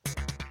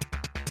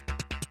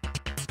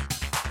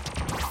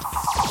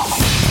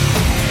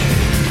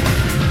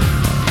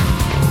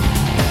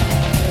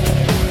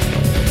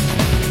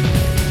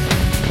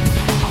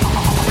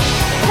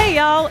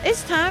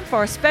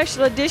for a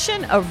special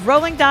edition of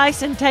Rolling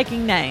Dice and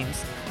Taking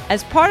Names.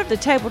 As part of the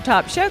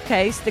Tabletop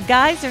Showcase, the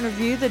guys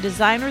interview the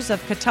designers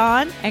of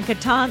Catan and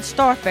Catan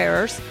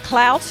Starfarers,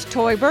 Klaus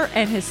Teuber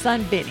and his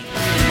son Benny.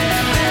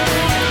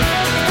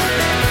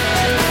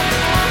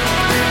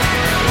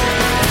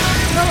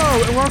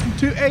 Hello and welcome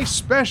to a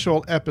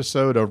special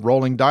episode of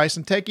Rolling Dice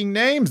and Taking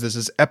Names. This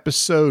is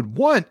episode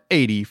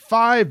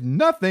 185.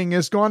 Nothing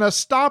is going to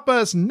stop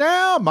us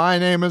now. My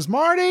name is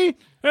Marty.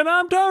 And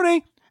I'm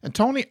Tony. And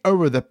Tony,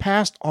 over the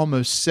past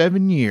almost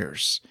 7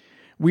 years,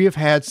 we have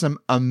had some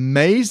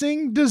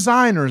amazing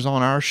designers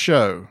on our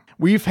show.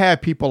 We've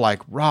had people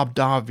like Rob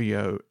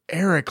Davio,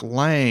 Eric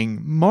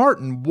Lang,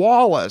 Martin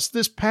Wallace,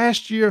 this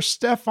past year,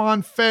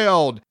 Stefan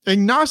Feld,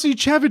 Ignacy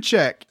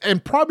Cevicek,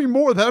 and probably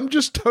more that I'm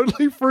just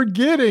totally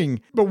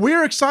forgetting. But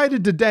we're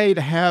excited today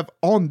to have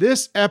on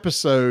this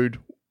episode,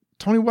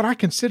 Tony, what I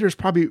consider is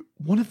probably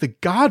one of the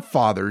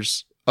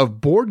godfathers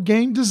of board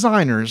game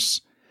designers,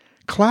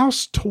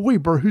 Klaus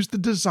Teuber, who's the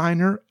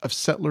designer of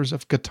Settlers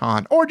of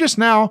Catan, or just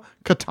now,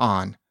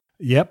 Catan.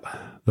 Yep,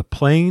 the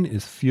plane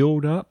is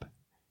fueled up.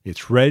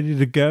 It's ready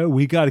to go.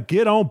 We got to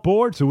get on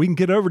board so we can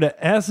get over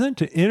to Essen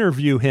to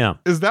interview him.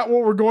 Is that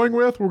what we're going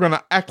with? We're going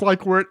to act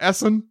like we're at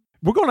Essen?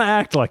 We're going to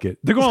act like it.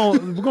 We're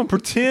going to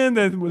pretend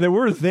that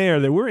we're there,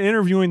 that we're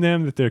interviewing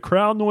them, that their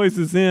crowd noise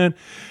is in.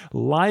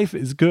 Life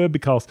is good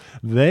because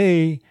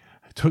they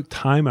took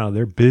time out of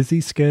their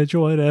busy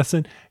schedule at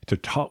Essen to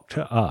talk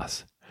to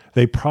us.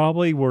 They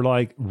probably were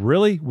like,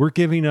 really? We're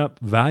giving up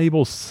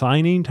valuable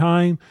signing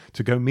time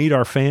to go meet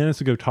our fans,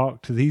 to go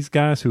talk to these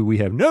guys who we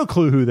have no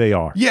clue who they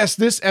are. Yes,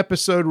 this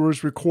episode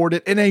was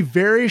recorded in a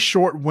very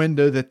short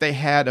window that they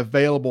had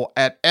available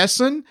at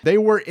Essen. They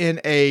were in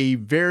a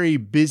very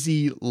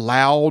busy,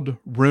 loud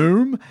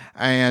room,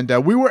 and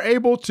we were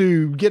able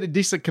to get a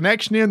decent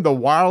connection in. The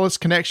wireless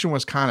connection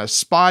was kind of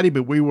spotty,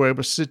 but we were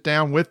able to sit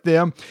down with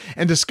them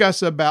and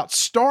discuss about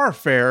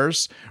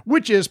Starfarers,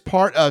 which is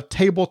part of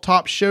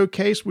Tabletop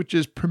Showcase, which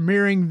is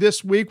premiering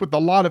this week with a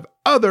lot of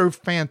other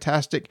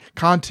fantastic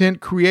content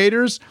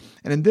creators.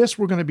 And in this,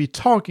 we're going to be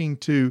talking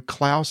to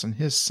Klaus and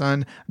his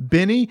son,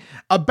 Benny,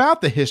 about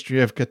the history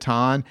of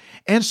Catan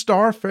and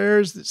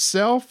Starfarers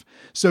itself.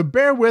 So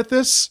bear with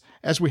us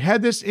as we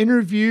had this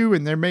interview,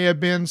 and there may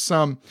have been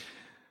some,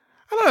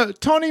 I don't know,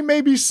 Tony,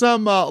 maybe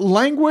some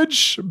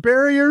language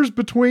barriers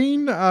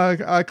between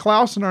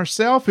Klaus and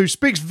ourselves, who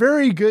speaks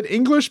very good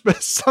English,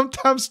 but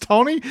sometimes,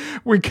 Tony,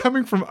 when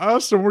coming from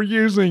us and we're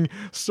using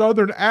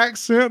Southern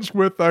accents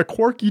with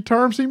quirky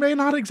terms, he may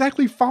not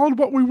exactly follow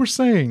what we were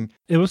saying.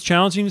 It was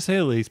challenging to say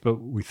the least, but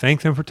we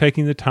thank them for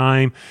taking the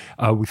time.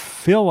 We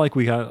feel like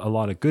we got a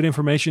lot of good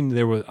information.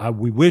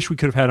 We wish we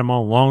could have had them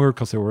on longer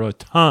because there were a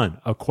ton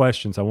of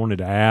questions I wanted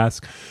to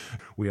ask.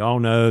 We all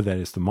know that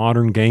it's the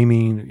modern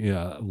gaming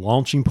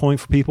launching point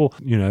for people.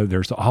 You know,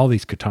 there's all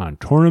these Catan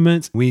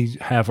tournaments. We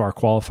have our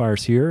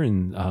qualifiers here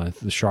in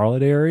the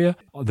Charlotte area.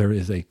 There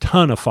is a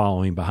ton of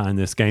following behind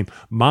this game.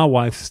 My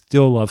wife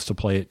still loves to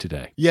play it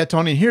today. Yeah,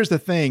 Tony, here's the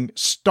thing.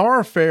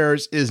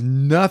 Starfarers is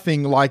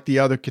nothing like the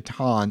other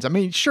Catans. I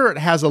mean, sure, it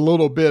has a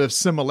little bit of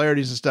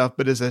similarities and stuff,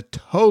 but it's a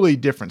totally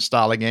different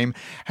style of game,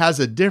 has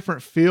a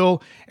different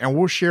feel, and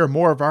we'll share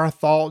more of our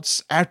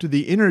thoughts after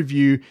the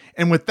interview.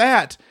 And with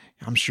that,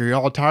 I'm sure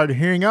y'all are tired of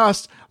hearing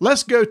us.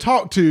 Let's go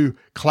talk to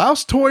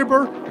Klaus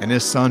Teuber and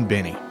his son,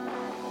 Benny.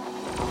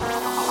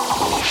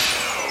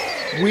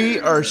 We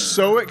are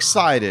so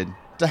excited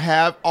to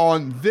have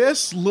on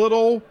this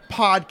little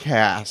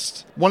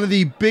podcast one of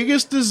the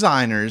biggest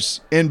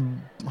designers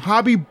in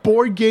hobby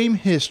board game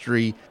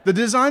history, the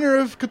designer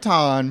of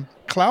Catan,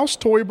 Klaus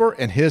Teuber,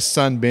 and his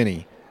son,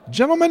 Benny.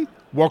 Gentlemen,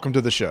 welcome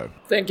to the show.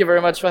 Thank you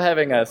very much for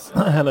having us.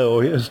 Hello,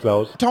 here's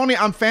Klaus. Tony,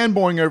 I'm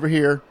fanboying over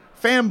here.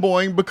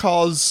 Fanboying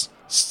because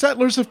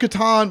Settlers of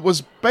Catan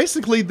was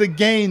basically the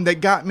game that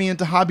got me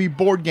into hobby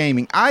board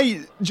gaming.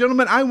 I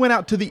went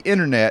out to the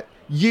internet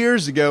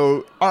years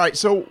ago. All right,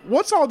 so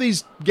what's all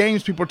these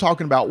games people are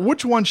talking about?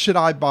 Which one should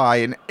I buy?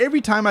 And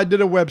every time I did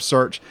a web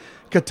search,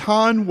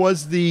 Catan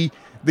was the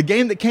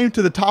game that came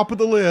to the top of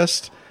the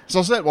list. So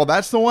I said, well,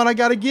 that's the one I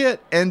got to get.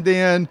 And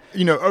then,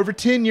 over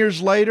 10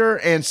 years later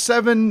and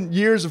 7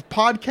 years of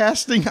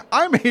podcasting,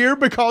 I'm here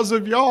because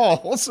of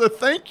y'all. So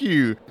thank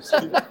you.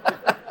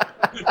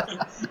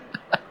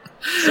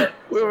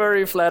 We're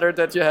very flattered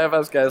that you have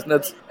us, guys. And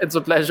it's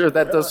a pleasure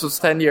that this was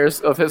 10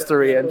 years of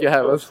history and you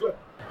have us.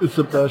 It's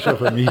a pleasure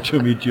for me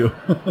to meet you.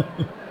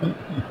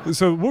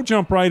 So we'll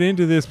jump right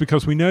into this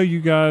because we know you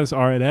guys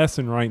are at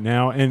Essen right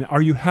now. And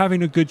are you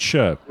having a good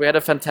show? We had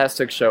a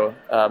fantastic show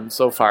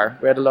so far.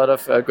 We had a lot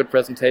of good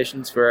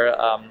presentations. We're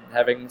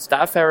having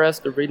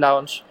Starfarers, the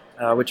relaunch,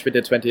 which we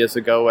did 20 years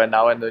ago, and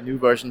now in the new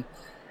version.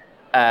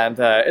 And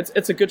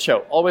it's a good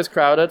show. Always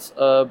crowded,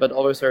 but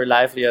always very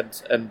lively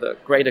and a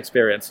great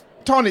experience.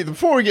 Tony,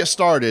 before we get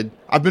started,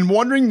 I've been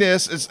wondering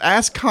this. It's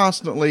asked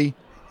constantly.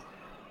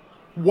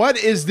 What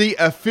is the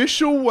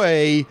official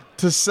way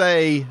to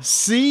say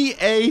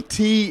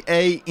Catan?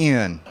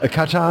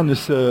 Catan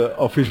is the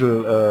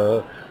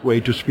official way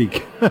to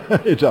speak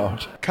it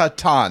out.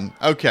 Catan.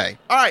 Okay.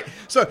 All right.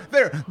 So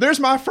there's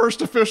my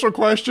first official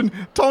question.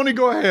 Tony,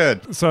 go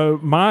ahead. So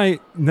my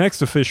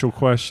next official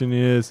question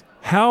is,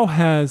 how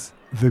has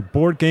the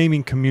board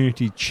gaming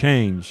community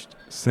changed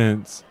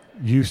since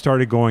you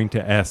started going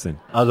to Essen?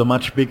 Also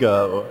much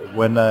bigger.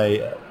 When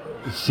I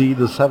see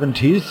the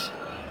 70s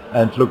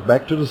and look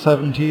back to the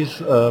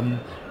 70s,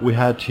 we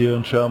had here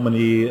in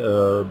Germany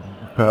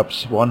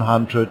perhaps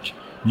 100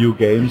 new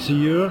games a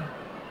year.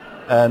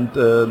 And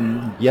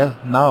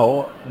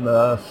now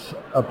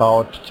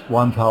about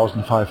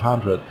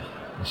 1,500.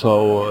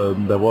 So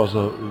there was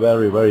a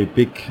very, very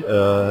big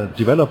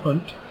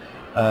development.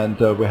 And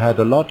we had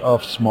a lot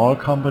of small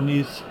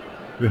companies.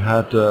 We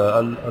had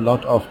a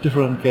lot of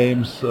different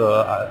games.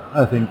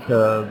 I think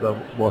there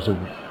was a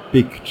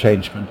big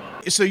changement.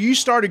 So you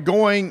started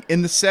going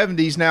in the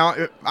 70s. Now,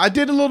 I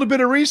did a little bit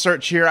of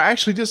research here. I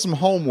actually did some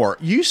homework.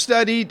 You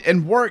studied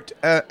and worked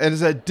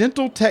as a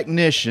dental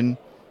technician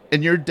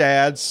in your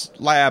dad's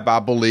lab, I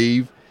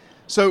believe.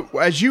 So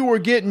as you were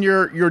getting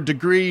your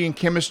degree in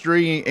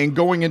chemistry and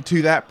going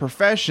into that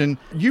profession,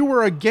 you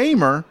were a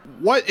gamer.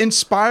 What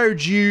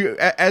inspired you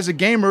as a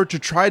gamer to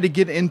try to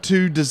get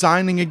into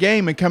designing a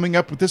game and coming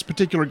up with this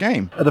particular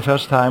game? At the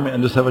first time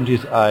in the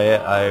 70s,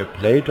 I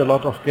played a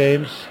lot of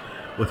games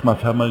with my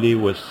family,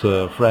 with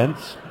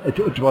friends.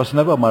 It was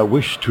never my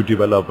wish to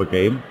develop a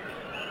game,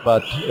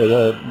 but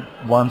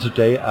once a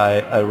day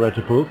I read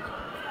a book.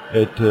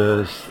 It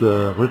is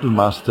the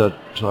Riddlemaster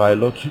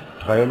Trilogy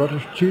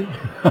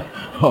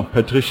from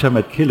Patricia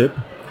McKillip,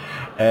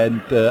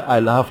 and I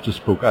loved this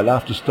book. I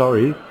loved the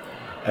story,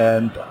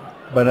 and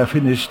when I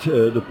finished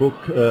the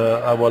book,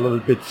 I was a little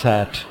bit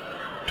sad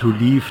to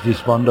leave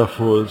this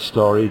wonderful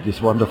story,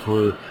 this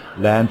wonderful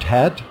land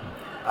had.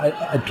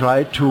 I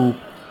tried to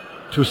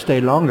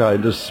stay longer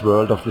in this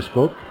world of this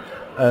book,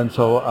 and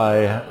so I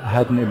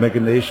had an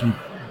imagination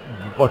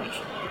what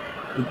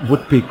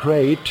would be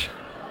great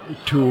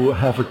to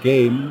have a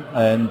game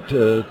and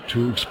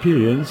to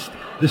experience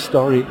this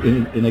story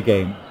in a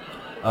game.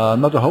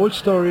 Not the whole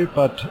story,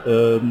 but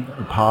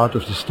a part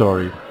of the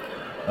story.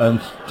 And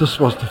this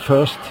was the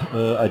first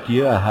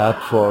idea I had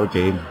for a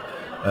game.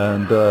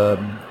 And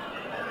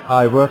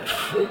I worked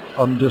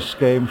on this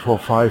game for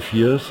 5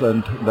 years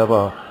and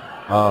never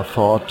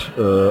thought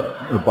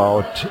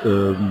about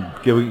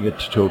giving it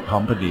to a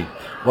company.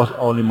 It was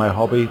only my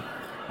hobby.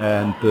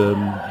 And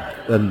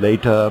then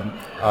later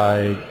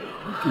I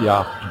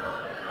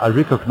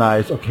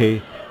recognized,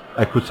 okay,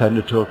 I could send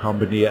it to a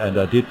company, and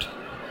I did.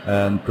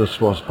 And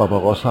this was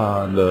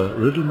Barbarossa and the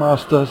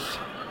Riddlemasters,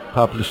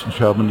 published in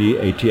Germany,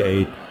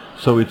 88.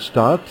 So it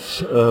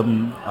starts.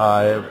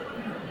 I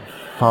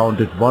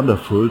found it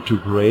wonderful to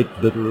create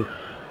little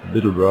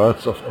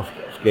words of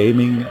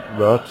gaming,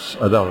 words,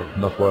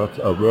 not words,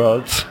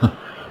 worlds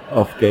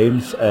of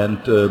games, and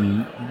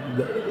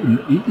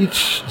in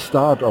each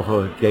start of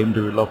a game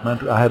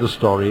development, I had a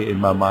story in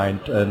my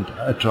mind, and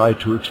I tried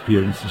to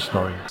experience the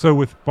story. So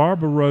with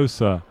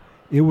Barbarossa,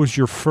 it was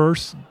your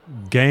first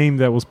game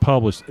that was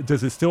published.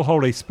 Does it still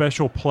hold a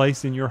special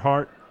place in your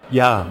heart?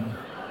 Yeah,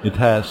 it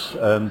has,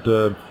 and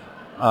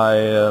I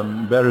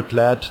am very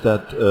glad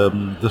that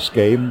this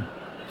game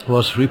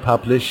was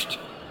republished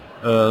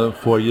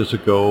 4 years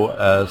ago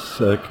as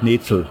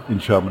Knezel in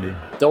Germany.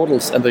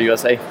 Dodels in the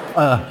USA.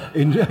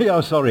 In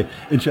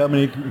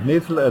Germany,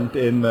 Knezel, and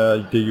in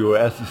the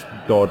US is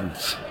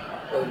Dodels.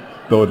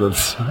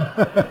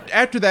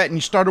 After that, and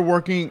you started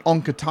working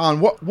on Catan,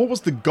 what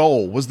was the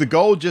goal? Was the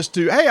goal just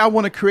to, hey, I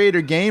want to create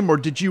a game, or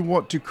did you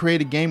want to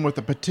create a game with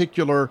a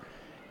particular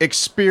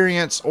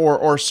experience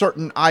or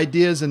certain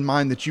ideas in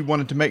mind that you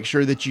wanted to make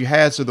sure that you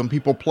had, so when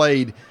people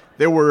played,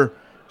 they were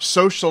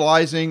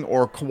socializing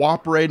or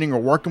cooperating or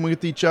working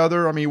with each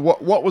other? I mean,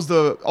 what was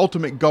the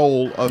ultimate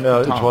goal of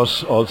Catan? It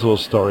was also a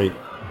story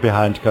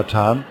behind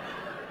Catan.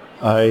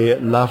 I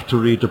love to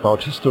read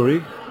about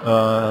history,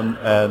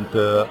 and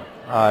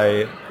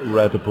I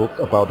read a book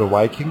about the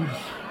Vikings,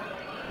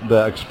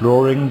 their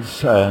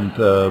explorings, and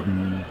the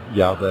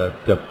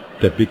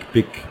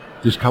big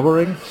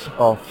discoverings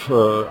of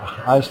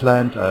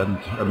Iceland and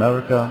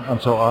America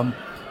and so on.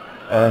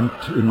 And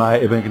in my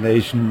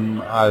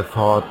imagination, I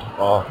thought,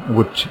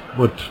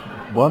 would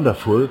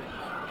wonderful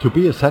to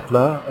be a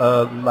settler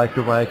like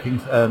the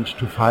Vikings and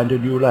to find a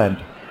new land.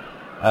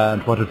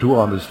 And what to do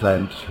on this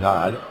land?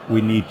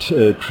 We need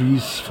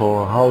trees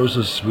for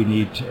houses. We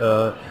need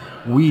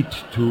wheat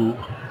to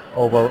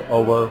over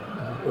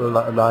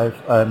life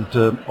and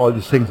all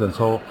these things. And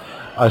so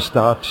I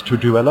start to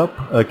develop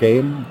a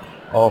game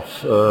of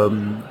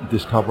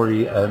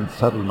discovery and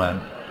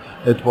settlement.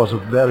 It was a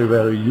very,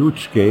 very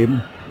huge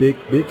game, big,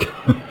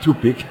 too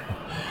big.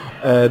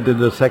 And in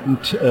the second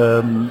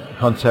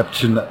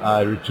conception,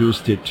 I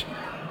reduced it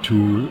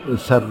to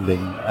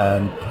settling,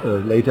 and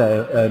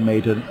later I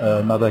made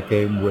another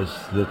game with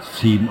the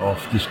theme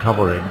of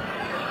discovering.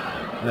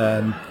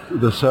 And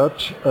the third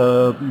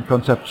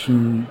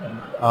conception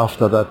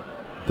after that,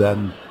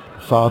 then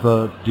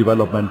further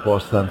development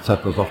was then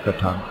Settlers of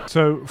Catan.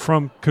 So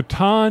from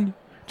Catan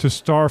to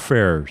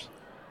Starfarers,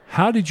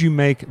 How did you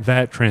make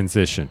that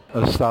transition?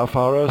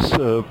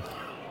 Starfarers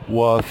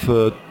was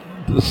the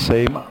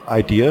same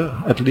idea,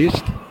 at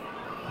least,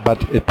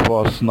 but it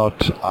was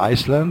not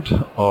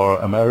Iceland or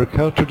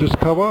America to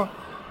discover.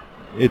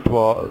 It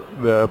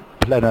were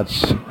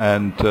planets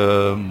and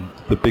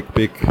the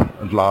big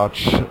and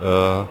large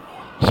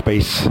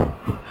space.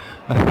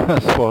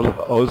 That's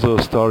also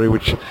a story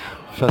which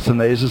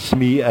fascinates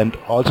me, and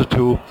also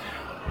to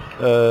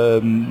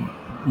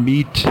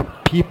meet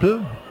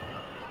people,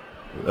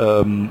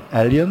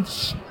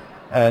 aliens,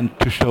 and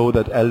to show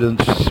that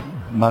aliens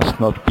must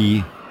not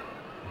be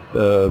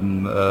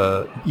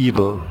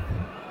evil.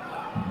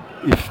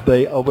 If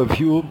they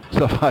overview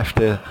survive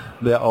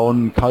their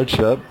own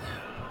culture,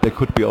 they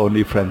could be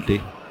only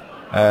friendly.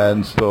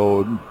 And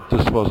so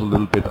this was a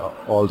little bit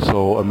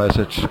also a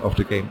message of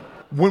the game.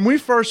 When we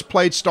first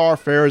played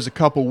Starfarers a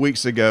couple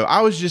weeks ago,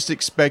 I was just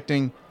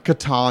expecting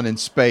Catan in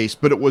space,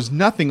 but it was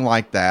nothing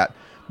like that,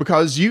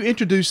 because you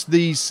introduced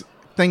these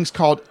things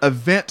called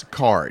event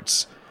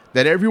cards,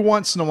 that every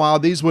once in a while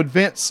these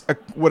events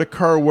would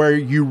occur where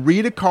you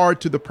read a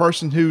card to the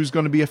person who's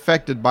going to be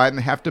affected by it and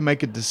they have to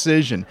make a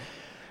decision.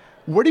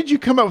 Where did you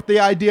come up with the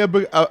idea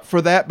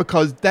for that?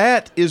 Because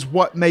that is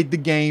what made the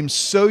game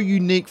so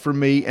unique for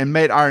me and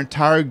made our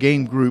entire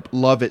game group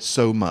love it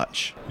so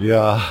much.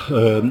 Yeah,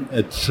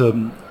 it's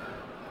a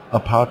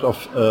part of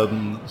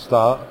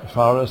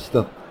Starfarers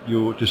that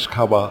you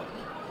discover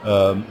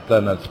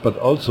planets, but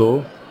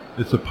also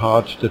it's a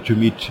part that you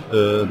meet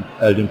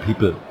alien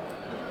people,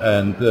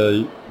 and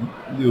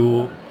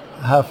you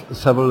have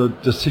several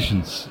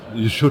decisions.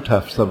 You should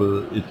have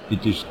several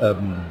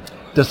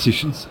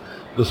decisions.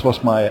 This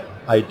was my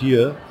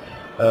idea,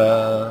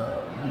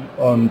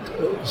 and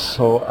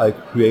so I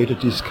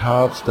created these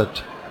cards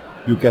that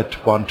you get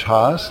one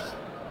task,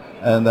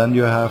 and then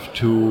you have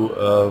to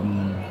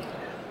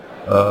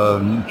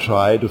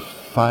try to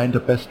find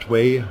the best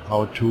way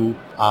how to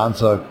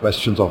answer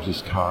questions of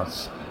these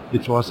cards.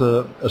 It was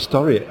a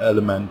story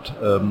element,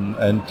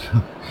 and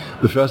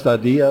the first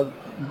idea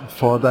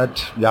for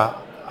that,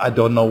 I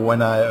don't know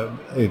when I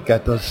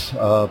get this,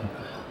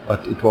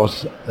 but it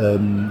was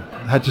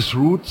had its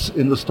roots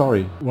in the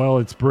story. Well,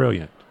 it's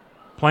brilliant.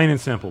 Plain and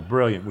simple,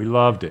 brilliant. We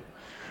loved it.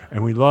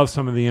 And we love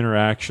some of the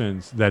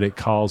interactions that it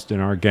caused in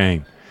our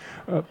game.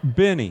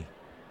 Benny,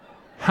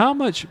 how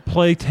much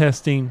play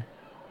testing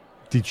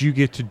did you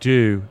get to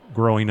do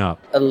growing up?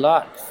 A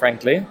lot,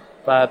 frankly,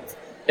 but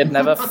it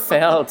never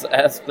felt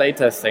as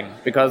playtesting,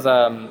 because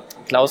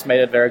Klaus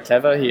made it very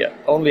clever. He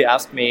only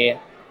asked me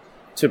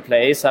to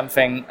play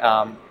something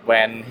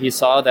when he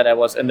saw that I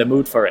was in the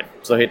mood for it.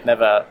 So he'd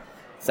never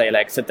say,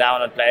 like, sit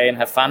down and play and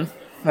have fun.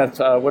 That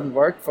wouldn't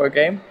work for a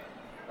game.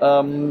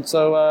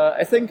 So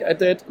I think I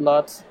did a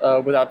lot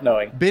without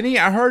knowing. Benny,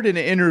 I heard in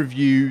an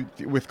interview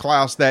with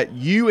Klaus that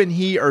you and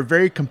he are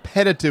very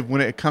competitive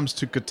when it comes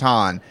to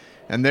Catan.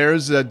 And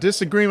there's a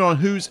disagreement on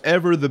who's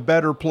ever the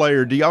better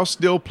player. Do y'all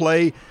still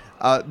play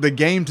the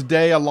game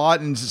today a lot,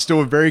 and is it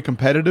still very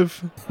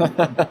competitive?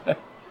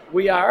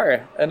 We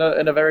are, in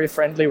a very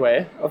friendly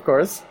way, of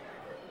course.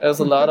 There's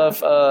a lot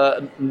of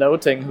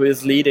noting who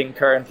is leading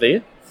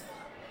currently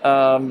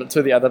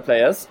to the other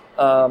players,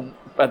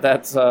 but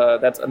that's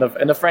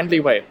in a friendly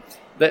way.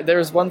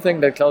 There's one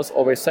thing that Klaus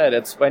always said.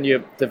 It's when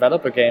you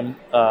develop a game,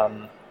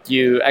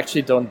 you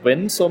actually don't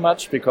win so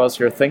much because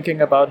you're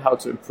thinking about how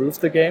to improve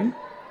the game.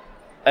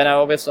 And I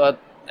always thought,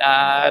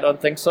 I don't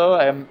think so.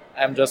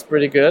 I'm just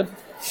pretty good.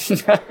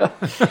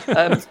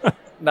 And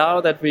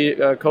now that we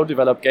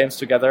co-develop games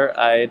together,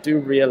 I do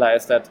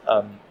realize that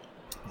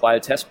while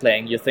test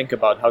playing, you think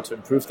about how to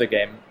improve the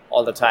game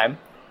all the time.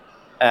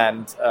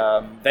 And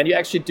then you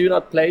actually do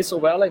not play so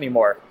well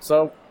anymore.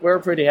 So we're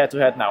pretty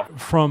head-to-head now.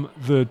 From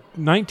the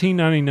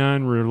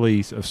 1999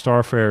 release of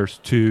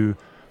Starfarers to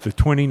the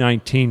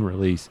 2019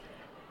 release,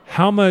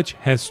 how much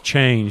has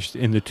changed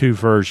in the two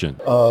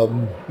versions?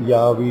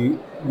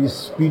 We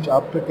speed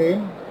up the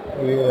game.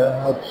 We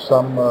had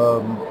some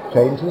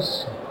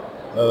changes.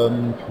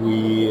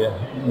 We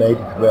made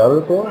it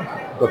variable.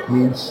 That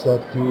means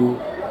that you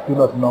do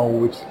not know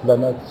which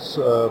planets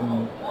are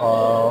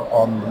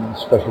on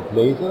special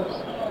places.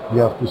 You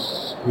have to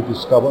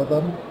discover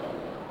them.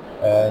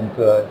 And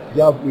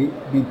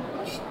we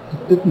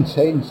didn't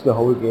change the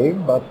whole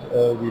game, but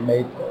we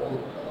made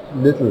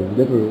little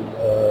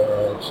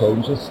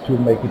changes to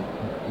make it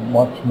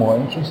much more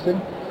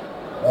interesting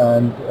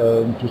and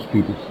to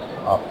speed it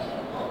up.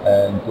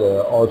 And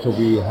also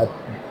we had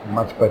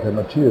much better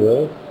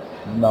material.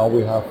 Now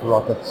we have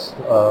rockets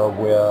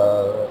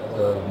where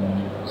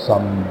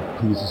some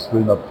pieces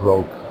will not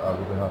break.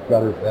 We have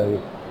very, very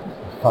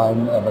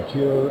fine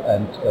material,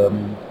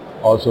 and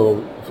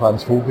also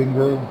Franz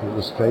Vohwinkel, the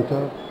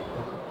illustrator.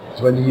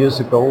 20 years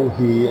ago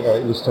he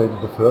illustrated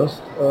the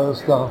first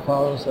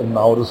Starfarers and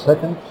now the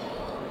second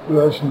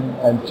version,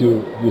 and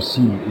you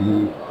see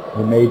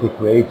he made a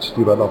great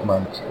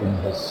development in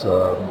his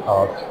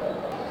art.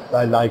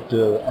 I like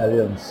the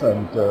aliens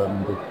and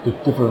the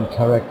different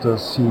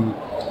characters he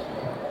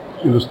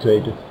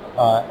illustrated.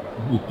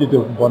 He did a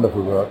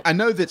wonderful work. I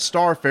know that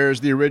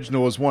Starfarers, the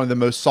original, is one of the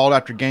most sought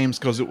after games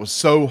because it was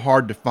so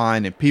hard to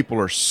find, and people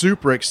are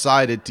super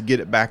excited to get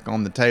it back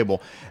on the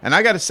table. And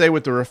I got to say,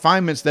 with the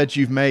refinements that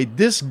you've made,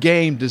 this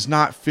game does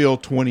not feel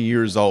 20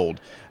 years old.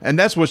 And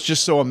that's what's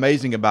just so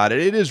amazing about it.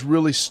 It has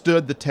really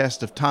stood the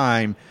test of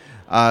time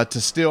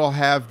to still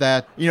have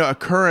that, a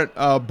current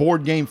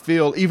board game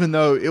feel, even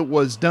though it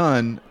was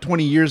done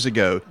 20 years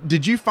ago.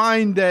 Did you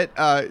find that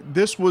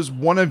this was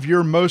one of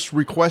your most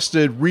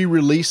requested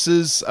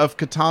re-releases of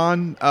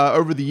Catan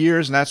over the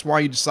years, and that's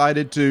why you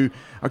decided to,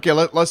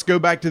 let's go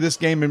back to this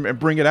game and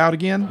bring it out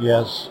again?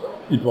 Yes,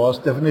 it was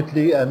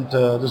definitely, and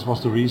this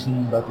was the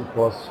reason that it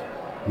was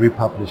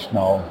republished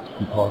now,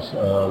 because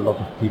a lot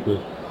of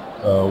people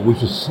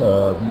wishes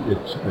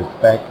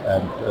it back,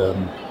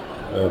 and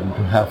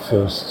to have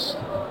first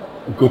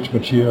good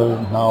material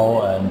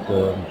now, and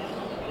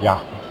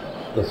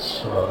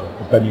that's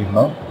Benny,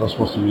 no? That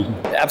was the reason.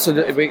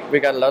 Absolutely, we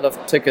got a lot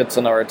of tickets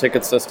in our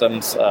ticket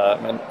systems,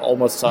 and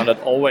almost sounded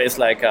always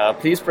like,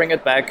 please bring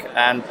it back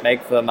and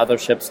make the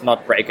motherships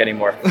not break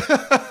anymore.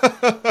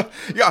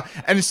 Yeah,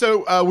 and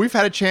so we've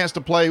had a chance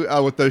to play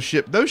with those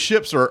ships. Those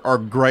ships are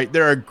great.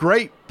 They're a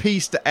great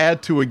piece to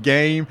add to a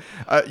game.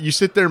 You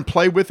sit there and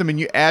play with them, and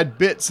you add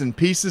bits and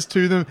pieces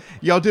to them.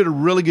 Y'all did a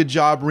really good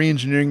job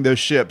re-engineering those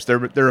ships.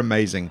 They're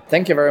amazing.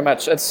 Thank you very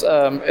much. It's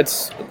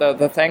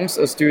the thanks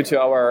is due to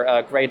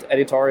our great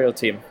editorial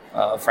team,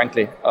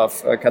 frankly, of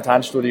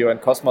Catan Studio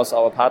and Cosmos,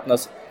 our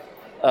partners.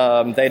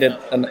 They did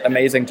an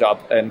amazing job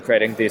in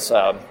creating these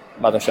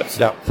motherships.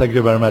 Yeah, thank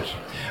you very much.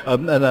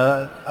 And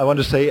I want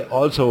to say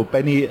also,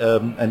 Benny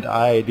and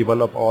I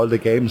develop all the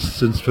games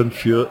since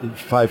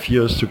 5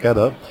 years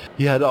together.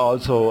 He had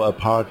also a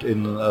part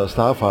in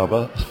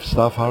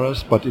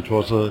Starfarers, but it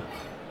was a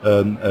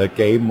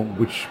game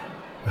which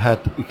had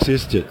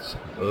existed.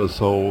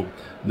 So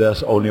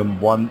there's only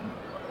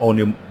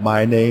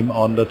my name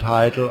on the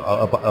title,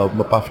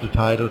 above the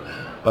title,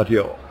 but he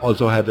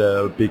also had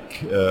a big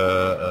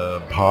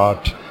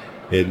part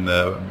in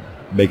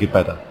make it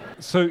better.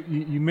 So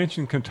you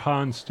mentioned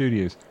Catan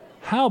Studios.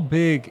 How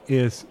big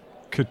is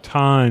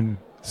Catan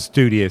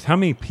Studios? How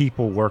many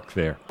people work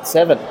there?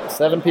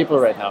 7 people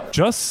right now.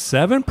 Just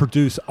 7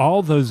 produce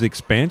all those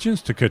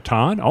expansions to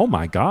Catan? Oh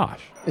my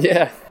gosh.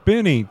 Yeah.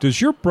 Benny, does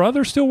your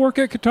brother still work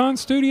at Catan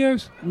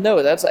Studios?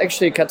 No, that's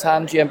actually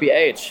Catan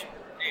GmbH.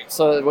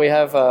 So we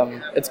have,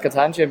 it's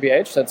Catan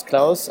GmbH, that's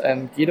Klaus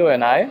and Guido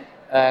and I,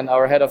 and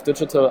our head of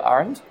digital,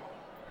 Arndt.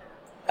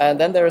 And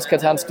then there is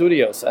Catan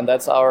Studios, and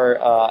that's our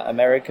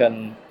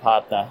American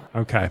partner.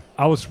 Okay.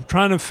 I was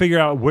trying to figure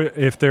out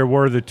if there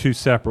were the 2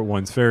 separate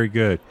ones. Very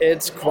good.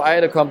 It's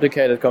quite a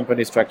complicated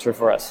company structure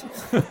for us.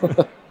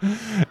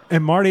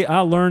 And Marty, I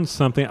learned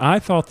something. I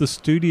thought the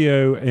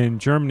studio in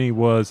Germany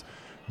was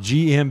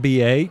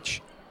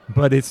GmbH,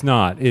 but it's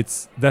not.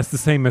 That's the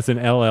same as an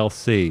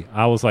LLC.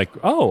 I was like,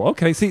 oh,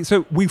 okay. See,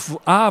 so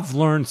I've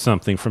learned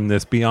something from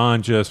this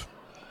beyond just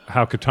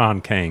how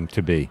Catan came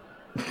to be.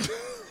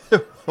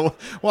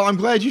 Well, I'm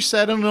glad you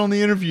sat in on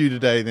the interview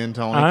today then,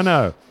 Tony. I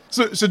know.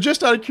 So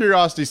just out of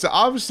curiosity, so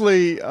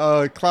obviously,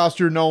 Klaus,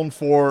 you're known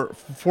for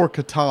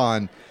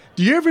Catan.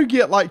 Do you ever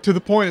get to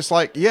the point it's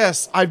like,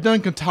 yes, I've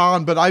done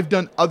Catan, but I've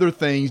done other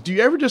things. Do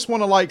you ever just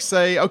want to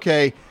say,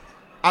 okay,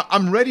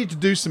 I'm ready to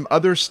do some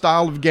other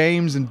style of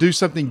games and do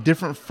something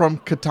different from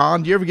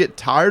Catan? Do you ever get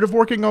tired of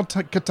working on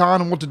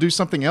Catan and want to do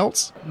something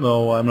else?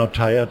 No, I'm not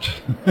tired.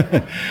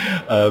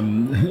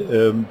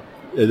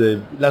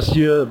 Last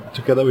year,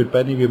 together with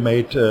Benny, we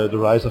made The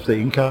Rise of the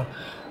Inca.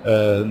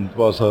 It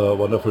was a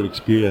wonderful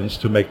experience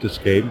to make this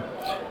game.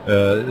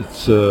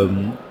 It's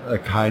a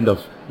kind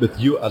of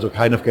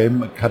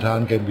game, a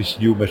Catan game with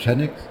new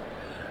mechanics.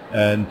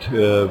 And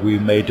we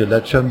made the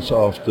legends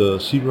of the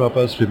sea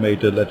robbers, we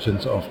made the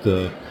legends of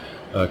the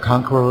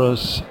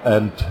conquerors,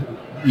 and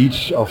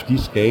each of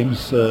these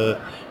games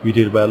we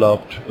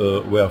developed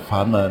were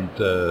fun, and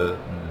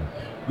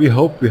we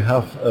hope we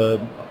have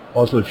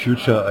also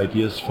future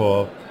ideas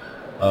for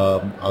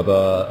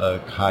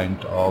other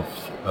kind of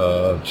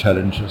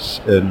challenges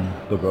in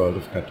the world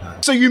of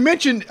Catan. So you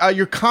mentioned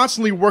you're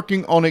constantly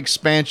working on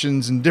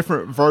expansions and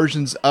different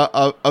versions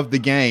of the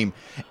game,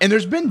 and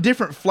there's been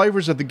different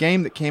flavors of the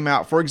game that came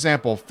out. For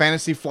example,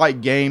 Fantasy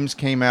Flight Games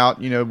came out,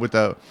 with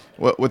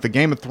the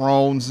Game of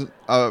Thrones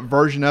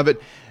version of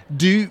it.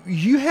 Do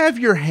you have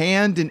your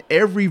hand in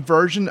every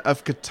version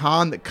of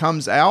Catan that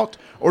comes out,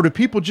 or do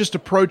people just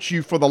approach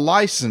you for the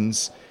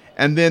license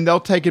and then they'll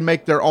take and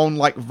make their own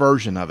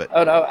version of it?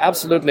 Oh no,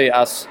 absolutely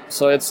us.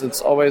 So it's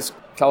always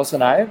Klaus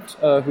and I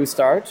who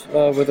start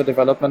with the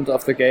development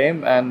of the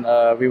game, and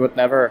we would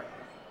never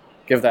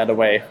give that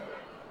away.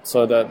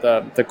 So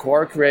the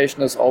core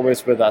creation is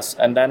always with us,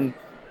 and then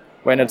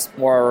when it's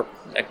more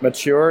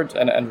matured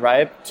and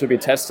ripe to be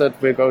tested,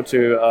 we go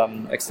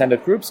to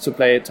extended groups to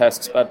play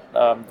tests, but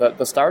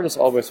the start is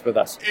always with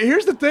us.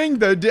 Here's the thing,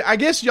 though. I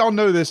guess y'all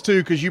know this,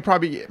 too, because you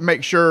probably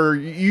make sure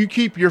you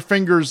keep your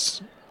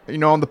fingers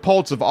on the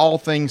pulse of all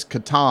things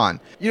Catan.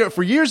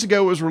 For years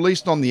ago, it was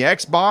released on the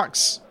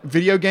Xbox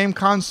video game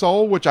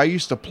console, which I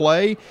used to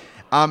play.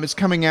 It's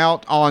coming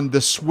out on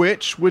the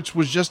Switch, which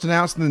was just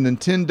announced in the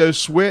Nintendo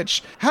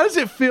Switch. How does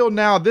it feel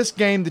now, this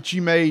game that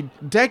you made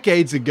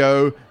decades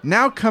ago,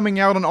 now coming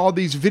out on all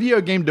these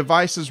video game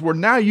devices where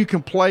now you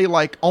can play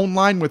like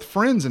online with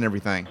friends and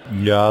everything?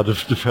 Yeah, the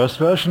first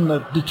version, the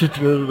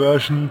digital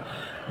version,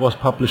 was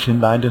published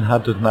in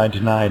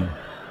 1999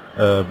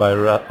 by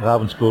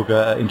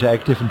Ravensburger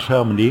Interactive in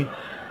Germany.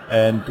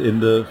 And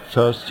in the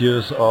first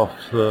years of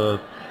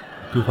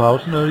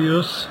 2000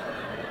 years,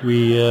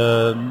 we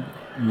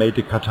made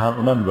the Catan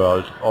Online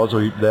World.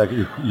 Also, there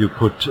you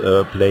could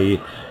play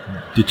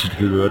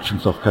digital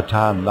versions of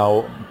Catan.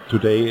 Now,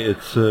 today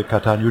it's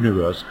Catan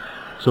Universe.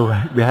 So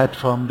we had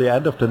from the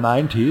end of the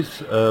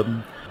 90s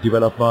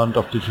development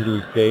of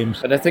digital games.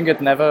 But I think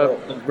it never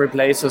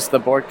replaces the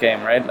board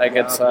game, right? Like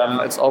it's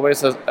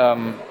always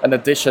an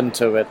addition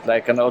to it,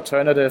 like an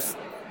alternative.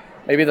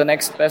 Maybe the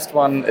next best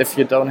one, if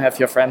you don't have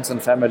your friends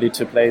and family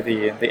to play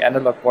the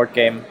analog board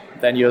game,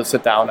 then you'll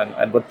sit down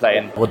and would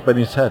play. What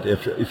Benny said,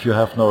 if you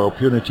have no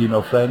opportunity,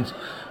 no friends,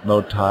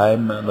 no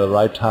time, and the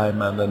right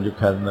time, and then you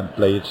can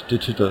play it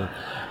digital.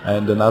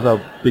 And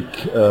another big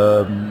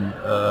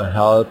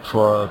help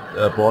for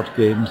board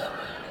games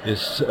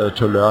is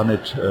to learn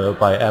it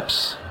by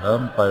apps,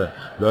 by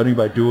learning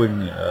by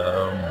doing,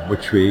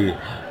 which we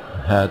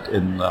had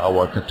in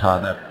our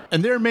Catan app.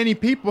 And there are many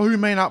people who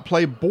may not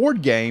play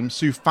board games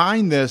who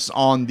find this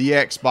on the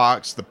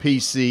Xbox, the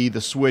PC,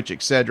 the Switch,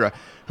 etc.,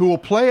 who will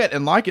play it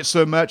and like it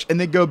so much, and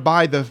they go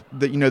buy the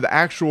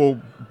actual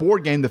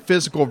board game, the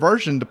physical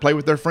version, to play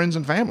with their friends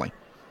and family.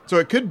 So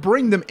it could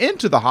bring them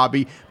into the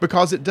hobby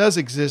because it does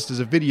exist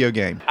as a video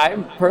game.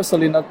 I'm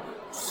personally not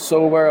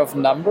so aware of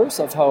numbers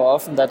of how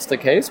often that's the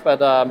case,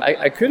 but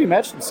I could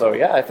imagine so.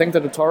 Yeah, I think the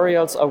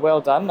tutorials are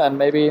well done, and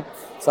maybe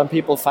some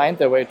people find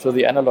their way to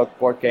the analog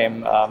board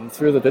game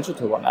through the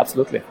digital one.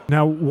 Absolutely.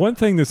 Now, one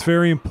thing that's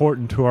very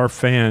important to our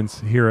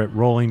fans here at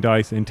Rolling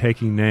Dice and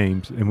Taking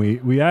Names, and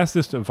we ask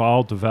this of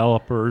all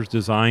developers,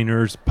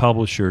 designers,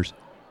 publishers,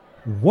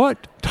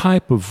 what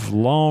type of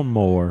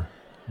lawnmower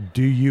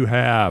do you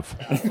have?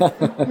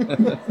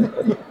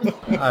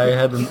 I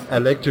had an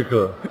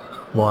electrical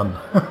one.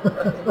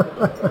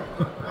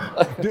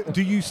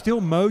 Do you still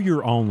mow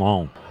your own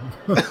lawn?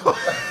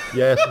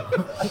 Yes.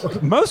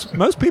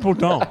 Most people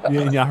don't.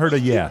 And I heard a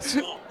yes.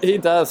 He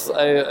does.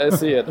 I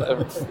see it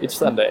each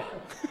Sunday.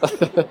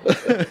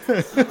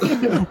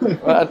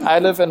 But I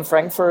live in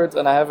Frankfurt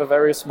and I have a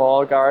very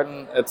small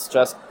garden. It's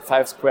just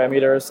 5 square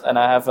meters, and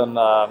I have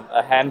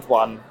a hand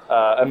one,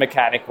 a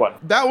mechanic one.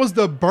 That was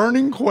the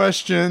burning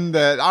question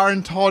that our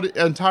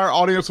entire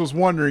audience was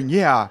wondering.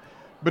 Yeah,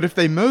 but if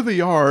they mow the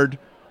yard,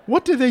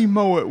 what do they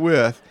mow it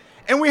with?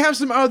 And we have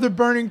some other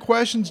burning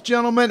questions,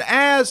 gentlemen.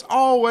 As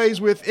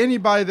always, with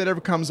anybody that ever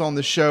comes on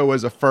the show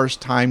as a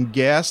first-time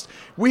guest,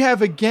 we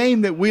have a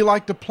game that we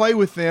like to play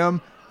with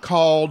them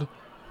called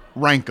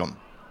Rank 'em.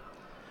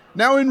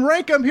 Now, in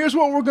Rank 'em, here's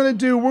what we're going to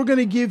do. We're going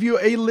to give you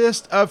a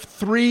list of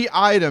 3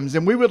 items,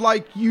 and we would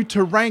like you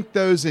to rank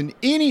those in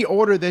any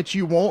order that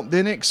you want,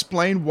 then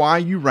explain why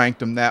you ranked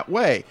them that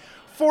way.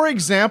 For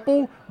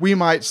example, we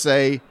might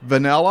say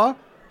vanilla,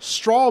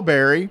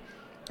 strawberry,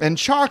 and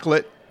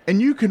chocolate,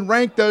 and you can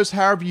rank those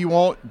however you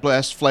want,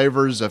 best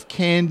flavors of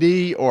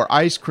candy or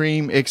ice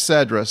cream,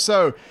 etc.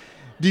 So,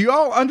 do you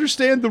all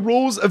understand the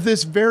rules of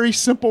this very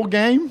simple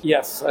game?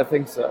 Yes, I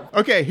think so.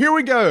 Okay, here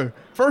we go.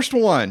 First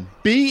one,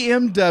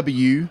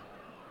 BMW,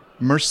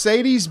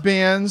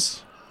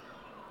 Mercedes-Benz,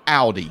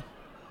 Audi.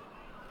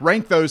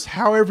 Rank those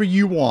however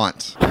you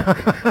want.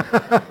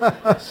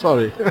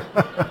 Sorry.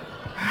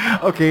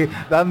 Okay,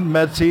 then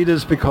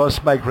Mercedes,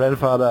 because my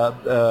grandfather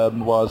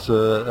was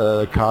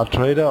a car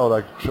trader,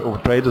 or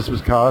traders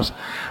with cars,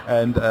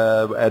 and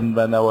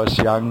when I was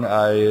young,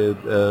 I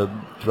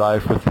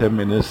drive with him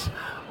in his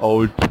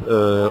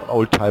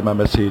old-timer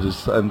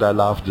Mercedes, and I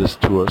love these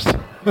tours.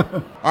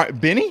 All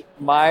right, Benny?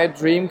 My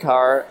dream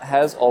car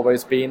has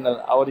always been an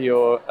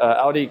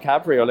Audi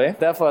Cabriolet.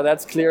 Therefore,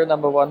 that's clear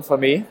number 1 for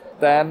me.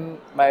 Then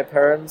my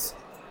parents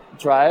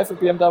drive a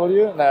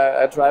BMW, and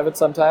I drive it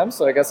sometimes,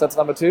 so I guess that's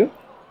number 2.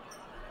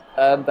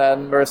 And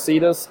then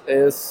Mercedes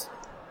is,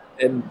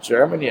 in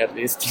Germany at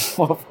least,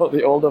 for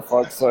the older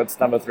folks, so it's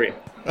number 3.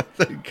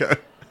 There you go.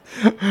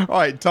 All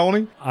right,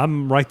 Tony?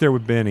 I'm right there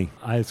with Benny.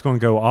 It's going to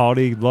go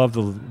Audi. Love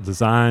the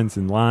designs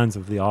and lines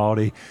of the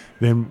Audi.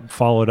 Then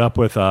followed up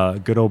with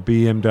a good old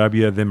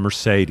BMW, then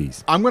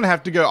Mercedes. I'm going to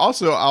have to go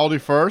also Audi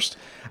first.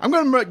 I'm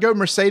going to go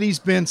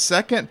Mercedes-Benz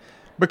second,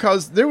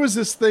 because there was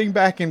this thing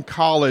back in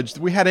college.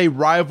 We had a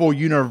rival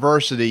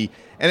university,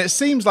 and it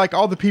seems like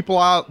all the people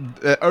out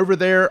over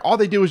there, all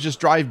they did was just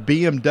drive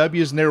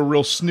BMWs, and they were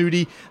real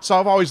snooty. So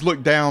I've always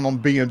looked down on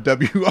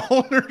BMW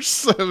owners.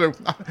 So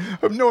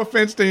no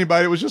offense to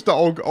anybody. It was just an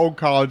old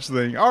college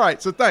thing. All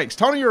right, so thanks.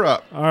 Tony, you're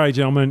up. All right,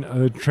 gentlemen.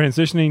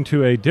 Transitioning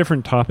to a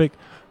different topic.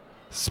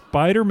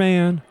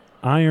 Spider-Man,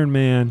 Iron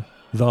Man,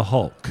 the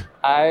Hulk.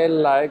 I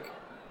like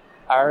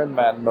Iron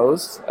Man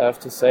most, I have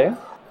to say.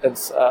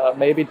 It's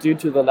maybe due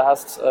to the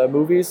last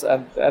movies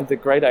and the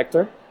great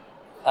actor.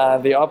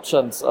 The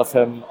options of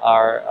him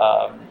are,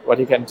 what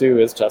he can do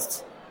is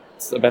just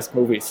It's the best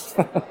movies.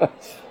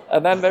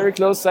 And then very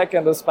close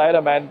second is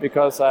Spider-Man,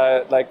 because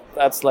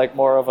that's like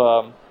more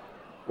of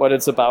what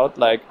it's about,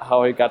 like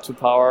how he got to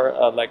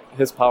power, like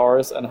his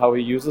powers and how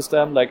he uses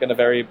them, like in a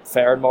very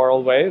fair and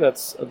moral way.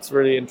 That's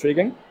really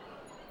intriguing.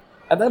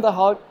 And then the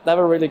Hulk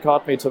never really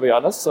caught me, to be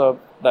honest. So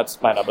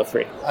that's my number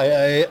 3.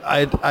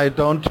 I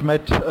don't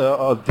met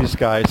all these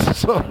guys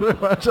so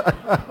much.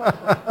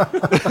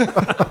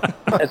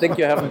 I think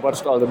you haven't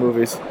watched all the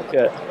movies.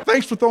 Yeah.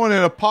 Thanks for throwing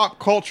in a pop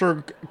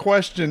culture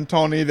question,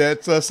 Tony,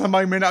 that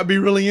somebody may not be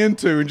really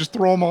into, and just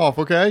throw them off,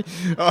 okay?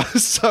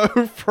 So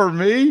for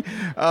me,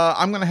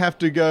 I'm going to have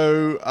to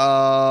go,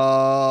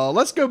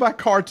 let's go by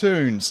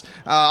cartoons.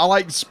 I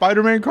like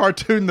Spider-Man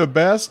cartoon the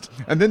best,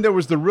 and then there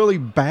was the really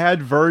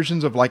bad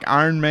versions of like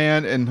Iron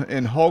Man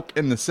and Hulk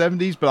in the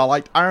 70s, but I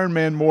liked Iron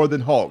Man more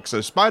than Hulk.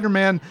 So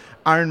Spider-Man,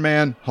 Iron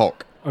Man,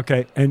 Hulk.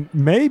 Okay, and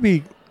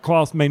maybe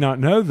Klaus may not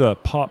know the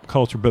pop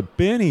culture, but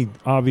Benny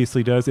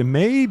obviously does. And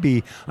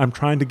maybe I'm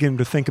trying to get him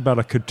to think about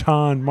a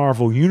Catan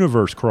Marvel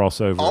Universe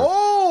crossover.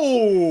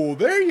 Oh,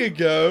 there you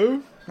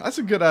go. That's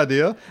a good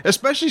idea,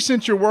 especially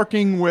since you're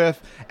working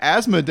with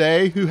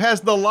Asmodee, who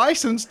has the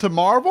license to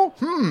Marvel.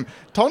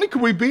 Tony,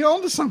 could we be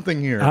onto something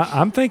here?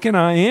 I'm thinking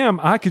I am.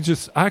 I could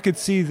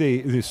see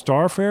the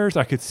Starfarers.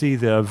 I could see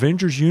the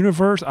Avengers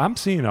universe. I'm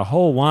seeing a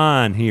whole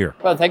line here.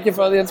 Well, thank you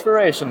for the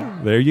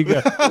inspiration. There you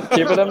go.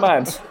 Keep it in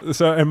mind.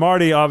 So, and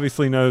Marty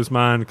obviously knows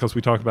mine because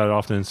we talk about it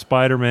often.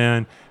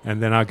 Spider-Man,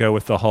 and then I go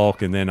with the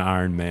Hulk, and then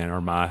Iron Man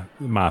are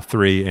my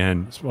 3.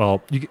 And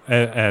well,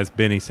 as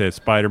Benny said,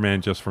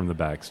 Spider-Man just from the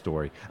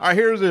backstory. All right,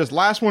 here's this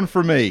last one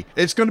for me.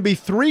 It's going to be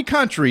 3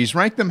 countries.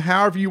 Rank them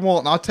however you want,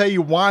 and I'll tell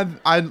you why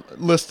I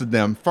listed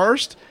them.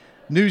 First,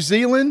 New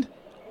Zealand,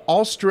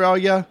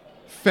 Australia,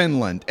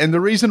 Finland. And the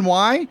reason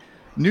why?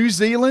 New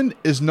Zealand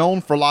is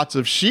known for lots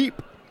of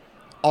sheep.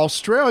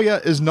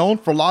 Australia is known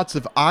for lots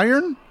of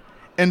iron.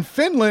 And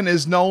Finland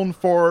is known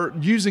for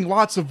using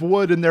lots of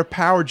wood in their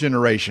power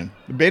generation.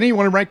 Benny, you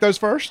want to rank those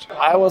first?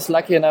 I was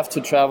lucky enough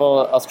to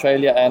travel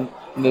Australia and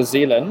New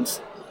Zealand.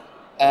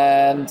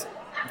 And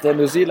the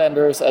New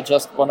Zealanders are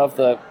just one of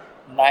the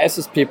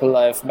nicest people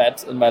I've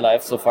met in my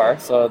life so far.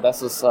 So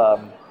this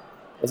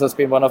has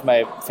been one of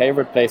my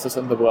favorite places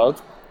in the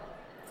world.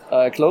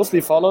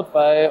 Closely followed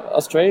by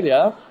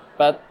Australia,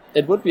 but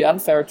it would be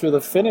unfair to the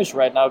Finnish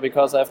right now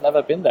because I've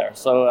never been there.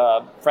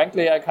 So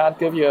frankly, I can't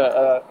give you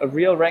a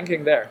real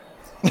ranking there.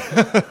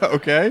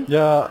 Okay.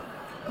 Yeah,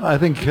 I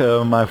think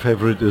my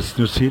favorite is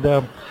New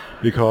Zealand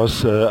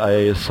because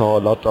I saw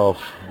a lot of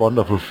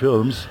wonderful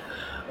films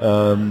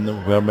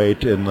were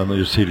made in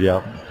New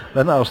Zealand.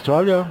 Then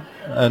Australia,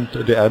 and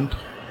at the end,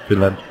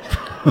 Finland.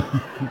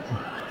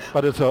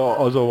 But it's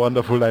also a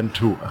wonderful land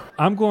too.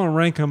 I'm going to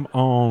rank them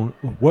on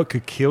what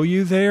could kill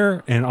you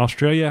there, and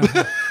Australia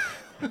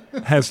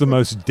has the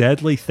most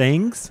deadly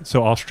things.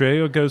 So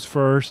Australia goes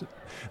first,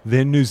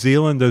 then New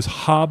Zealand. Those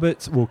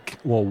hobbits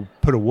will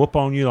put a whoop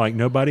on you like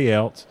nobody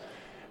else.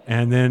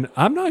 And then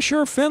I'm not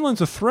sure if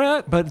Finland's a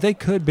threat, but they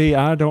could be.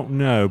 I don't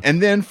know.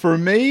 And then for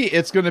me,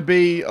 it's going to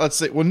be, let's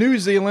see, New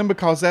Zealand,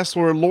 because that's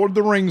where Lord of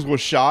the Rings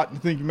was shot. I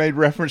think you made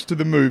reference to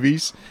the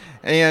movies.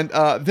 And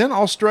then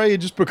Australia,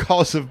 just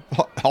because of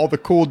all the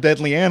cool,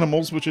 deadly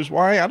animals, which is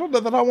why I don't know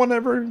that I want to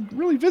ever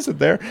really visit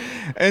there.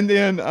 And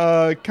then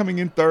coming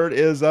in third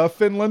is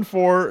Finland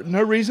for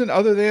no reason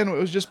other than it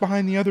was just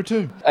behind the other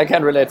 2. I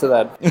can relate to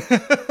that.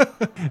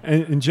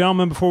 And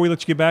gentlemen, before we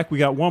let you get back, we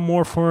got one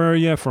more for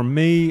you from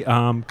me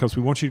because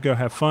we want you to go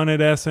have fun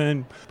at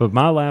Essen. But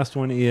my last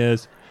one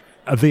is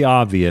the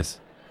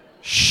obvious: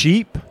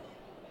 sheep,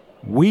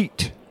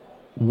 wheat,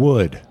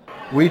 wood.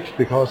 Wheat,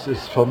 because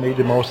it's for me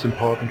the most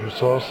important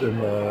resource in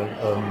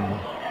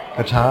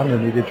Catan. You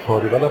need it for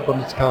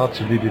development cards,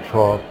 you need it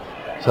for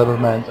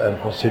settlement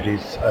and for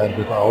cities. And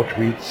without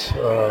wheat,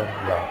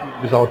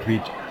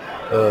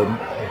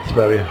 it's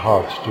very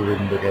hard to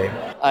win the game.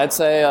 I'd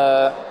say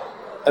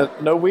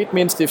no wheat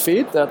means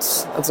defeat.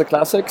 That's a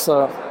classic,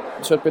 so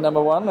it should be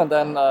number 1. And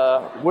then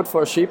wood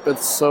for sheep.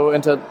 It's so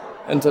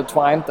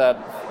intertwined that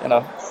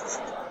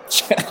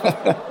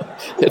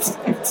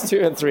it's 2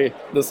 and 3,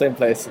 the same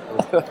place.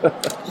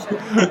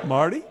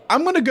 Marty?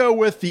 I'm going to go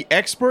with the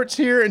experts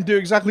here and do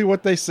exactly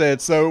what they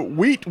said. So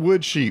wheat,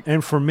 wood, sheep.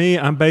 And for me,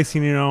 I'm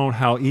basing it on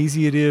how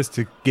easy it is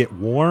to get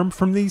warm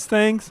from these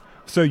things.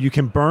 So you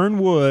can burn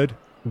wood.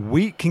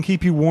 Wheat can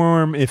keep you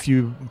warm if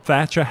you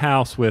thatch a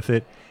house with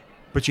it.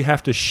 But you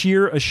have to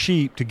shear a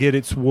sheep to get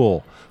its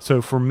wool.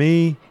 So for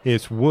me,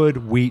 it's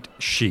wood, wheat,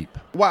 sheep.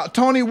 Wow,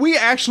 Tony, we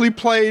actually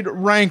played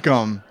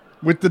Rankum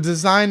with the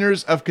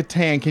designers of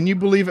Catan. Can you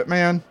believe it,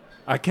 man?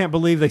 I can't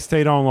believe they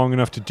stayed on long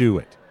enough to do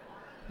it.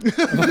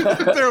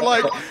 They're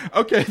like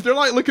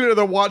looking at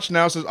their watch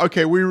now, says,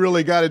 okay, we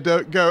really got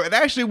to go. And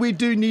actually, we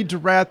do need to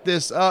wrap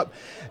this up.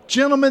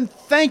 Gentlemen,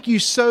 thank you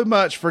so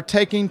much for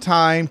taking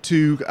time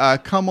to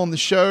come on the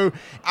show.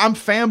 I'm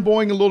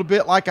fanboying a little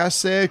bit, like I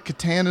said,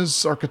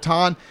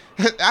 Catan.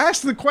 I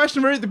asked the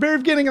question at the very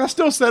beginning, and I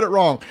still said it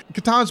wrong.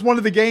 Catan's one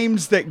of the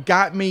games that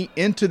got me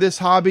into this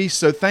hobby,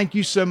 so thank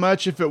you so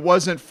much. If it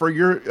wasn't for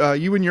you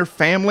and your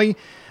family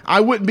I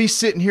wouldn't be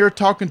sitting here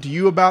talking to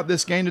you about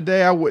this game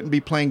today. I wouldn't be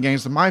playing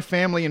games with my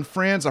family and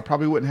friends. I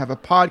probably wouldn't have a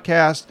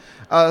podcast.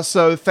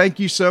 So thank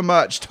you so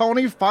much.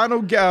 Tony,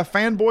 final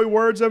fanboy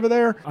words over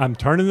there? I'm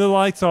turning the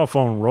lights off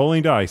on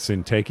rolling dice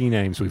and taking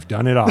names. We've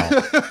done it all.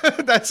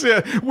 That's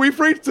it. We've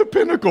reached the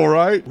pinnacle,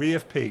 right? We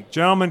have peaked.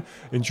 Gentlemen,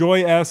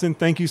 enjoy Essen.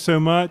 Thank you so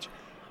much.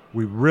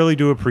 We really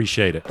do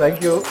appreciate it.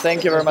 Thank you.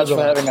 Thank you very much for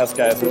having us,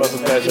 guys. It was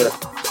a pleasure.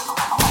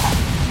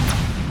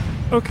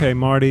 Okay,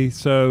 Marty.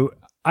 So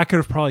I could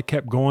have probably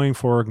kept going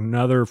for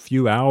another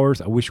few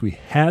hours. I wish we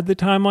had the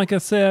time, like I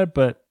said,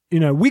 but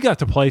we got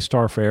to play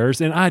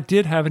Starfarers, and I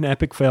did have an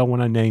epic fail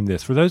when I named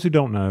this. For those who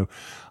don't know,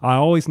 I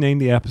always name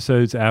the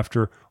episodes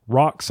after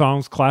rock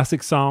songs,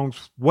 classic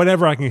songs,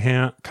 whatever I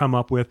can come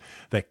up with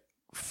that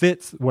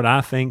fits what I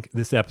think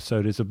this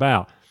episode is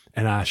about.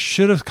 And I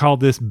should have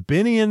called this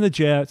Benny and the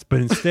Jets, but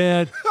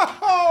instead...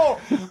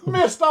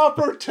 Missed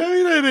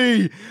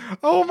opportunity.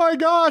 Oh my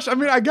gosh. I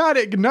mean, I got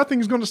it.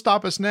 Nothing's going to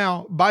stop us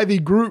now by the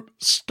group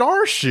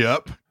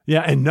Starship.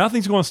 Yeah, and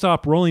nothing's going to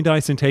stop rolling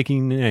dice and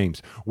taking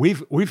names.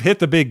 We've hit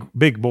the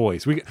big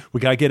boys. We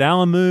got to get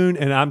Alan Moon,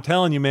 and I'm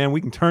telling you, man,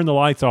 we can turn the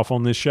lights off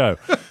on this show.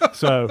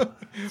 So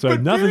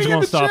nothing's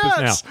going to stop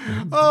us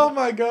now. Oh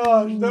my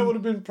gosh, that would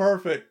have been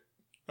perfect.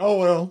 Oh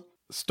well.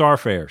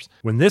 Starfarers.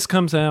 When this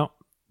comes out,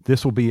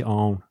 this will be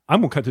on.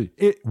 I'm going to cut to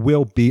it.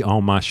 Will be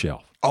on my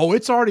shelf. Oh,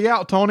 it's already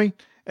out, Tony.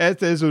 As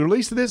the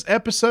release of this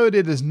episode,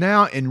 it is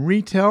now in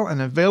retail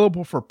and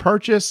available for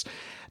purchase.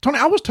 Tony,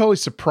 I was totally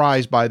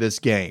surprised by this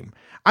game.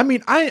 I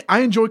mean, I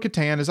enjoy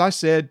Catan. As I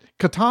said,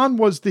 Catan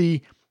was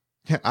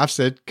I've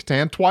said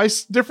Catan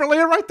twice differently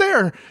right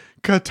there.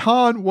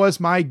 Catan was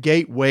my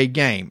gateway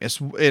game.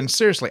 And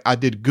seriously, I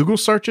did Google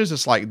searches.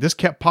 It's like this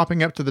kept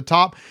popping up to the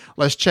top.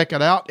 Let's check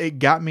it out. It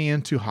got me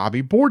into hobby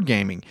board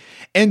gaming.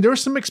 And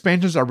there's some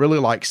expansions I really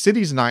like.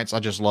 Cities Nights, I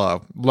just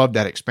love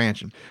that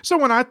expansion. So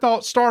when I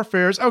thought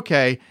Starfarers,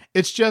 okay,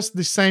 it's just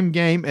the same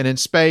game and in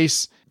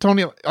space.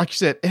 Tony, like you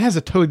said, it has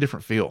a totally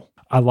different feel.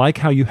 I like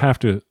how you have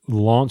to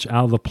launch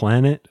out of the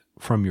planet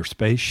from your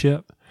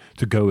spaceship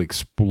to go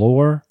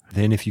explore.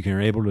 Then if you are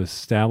able to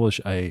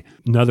establish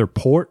another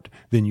port,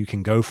 then you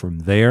can go from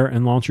there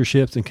and launch your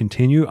ships and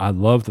continue. I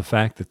love the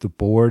fact that the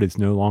board is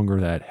no longer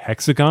that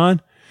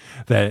hexagon,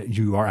 that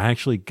you are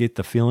actually get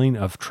the feeling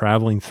of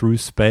traveling through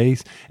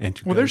space.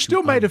 Well, they're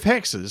still made of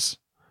hexes.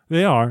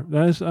 They are.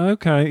 That's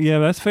okay. Yeah,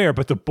 that's fair.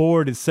 But the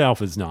board itself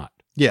is not.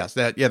 Yes,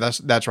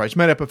 that's right. It's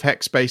made up of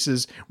hex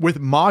spaces with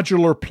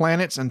modular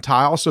planets and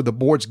tiles, so the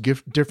board's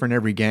different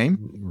every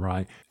game.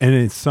 Right.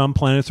 And some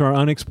planets are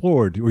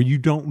unexplored, or you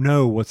don't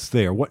know what's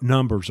there, what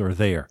numbers are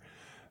there.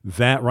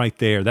 That right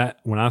there,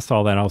 when I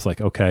saw that, I was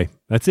like, okay,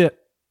 that's it.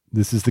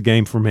 This is the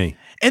game for me.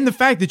 And the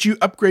fact that you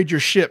upgrade your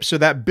ship, so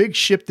that big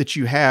ship that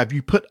you have,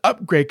 you put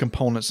upgrade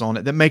components on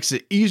it that makes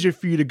it easier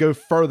for you to go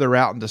further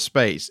out into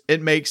space.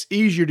 It makes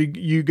easier to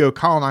you go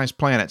colonize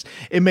planets.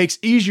 It makes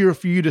easier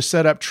for you to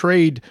set up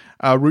trade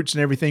routes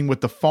and everything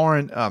with the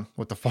foreign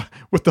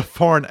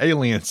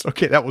aliens.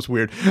 Okay, that was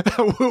weird.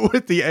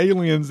 With the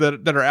aliens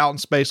that are out in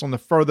space on the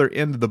further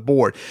end of the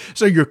board.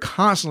 So you're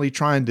constantly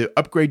trying to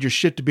upgrade your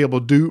ship to be able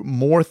to do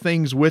more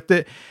things with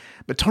it.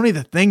 But Tony,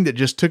 the thing that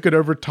just took it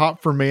over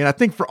top for me, and I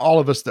think for all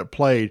of us that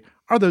played,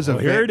 are those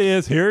event. Here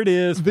it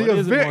is. The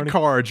event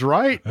cards,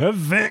 right?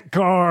 Event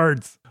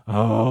cards.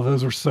 Oh,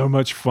 those were so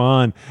much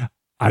fun.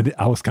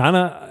 I was kind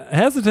of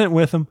hesitant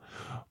with them,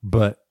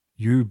 but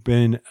you've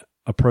been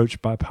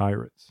approached by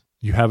pirates.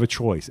 You have a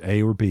choice,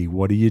 A or B.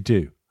 What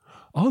do?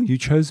 Oh, you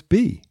chose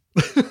B.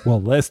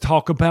 Well, let's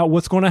talk about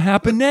what's going to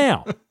happen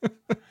now.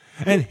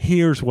 And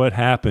here's what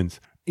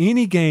happens.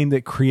 Any game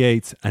that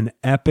creates an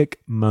epic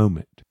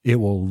moment, it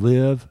will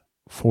live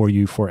for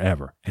you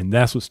forever. And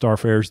that's what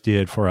Starfarers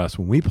did for us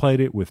when we played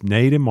it with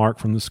Nate and Mark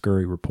from the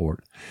Scurry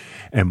Report.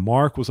 And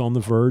Mark was on the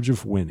verge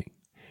of winning.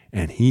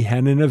 And he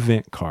had an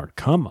event card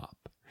come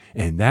up.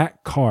 And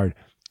that card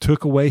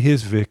took away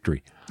his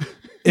victory.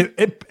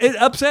 It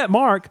upset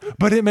Mark,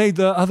 but it made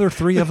the other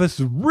three of us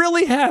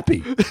really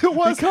happy. It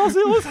was because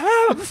it was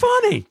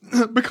funny.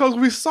 Because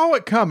we saw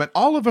it coming.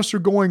 All of us are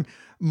going,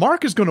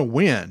 Mark is going to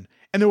win.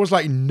 And there was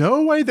like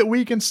no way that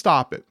we can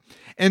stop it.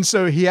 And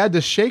so he had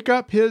to shake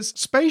up his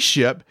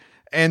spaceship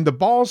and the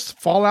balls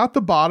fall out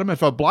the bottom.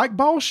 If a black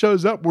ball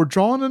shows up, we're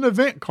drawing an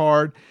event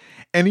card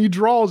and he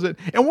draws it.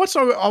 And what's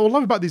I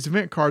love about these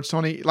event cards,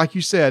 Tony, like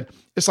you said,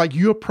 it's like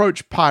you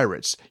approach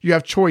pirates. You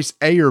have choice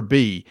A or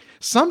B.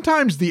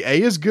 Sometimes the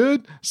A is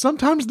good.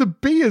 Sometimes the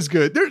B is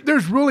good.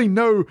 There's really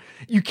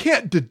you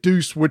can't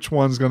deduce which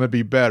one's going to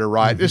be better,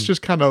 right? Mm-hmm. It's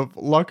just kind of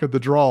luck of the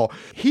draw.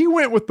 He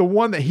went with the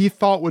one that he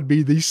thought would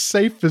be the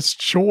safest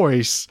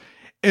choice.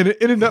 And it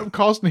ended up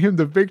costing him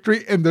the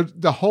victory. And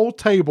the whole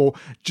table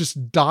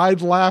just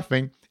died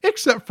laughing,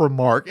 except for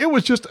Mark. It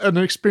was just an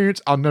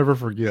experience I'll never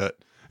forget.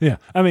 Yeah.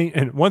 I mean,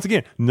 and once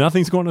again,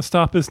 nothing's going to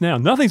stop us now.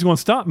 Nothing's going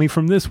to stop me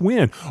from this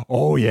win.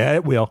 Oh, yeah,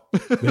 it will.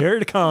 There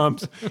it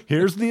comes.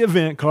 Here's the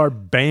event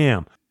card.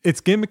 Bam.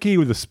 It's gimmicky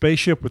with a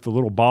spaceship with the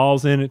little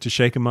balls in it to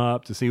shake them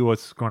up to see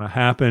what's going to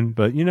happen.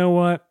 But you know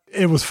what?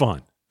 It was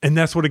fun. And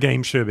that's what a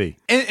game should be.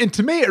 And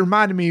to me, it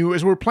reminded me,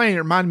 as we were playing, it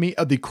reminded me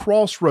of the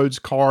Crossroads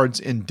cards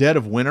in Dead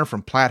of Winter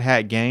from Plaid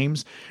Hat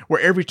Games, where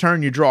every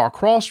turn you draw a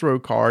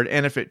Crossroad card,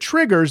 and if it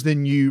triggers,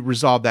 then you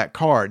resolve that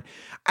card.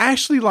 I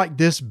actually like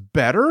this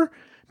better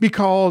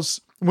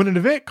because when an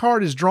event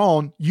card is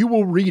drawn, you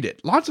will read it.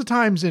 Lots of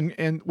times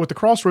with the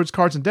Crossroads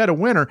cards in Dead of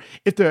Winter,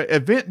 if the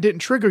event didn't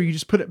trigger, you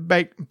just put it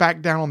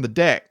back down on the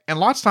deck. And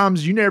lots of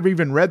times you never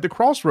even read the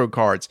Crossroad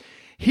cards.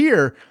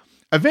 Here,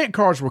 event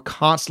cards were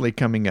constantly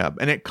coming up,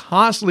 and it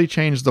constantly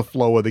changed the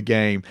flow of the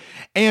game.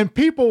 And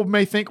people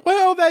may think,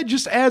 well, that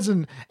just adds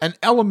an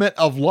element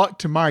of luck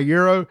to my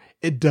Euro.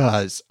 It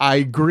does. I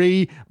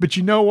agree. But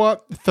you know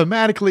what?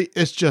 Thematically,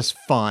 it's just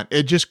fun.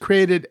 It just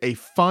created a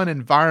fun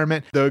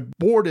environment. The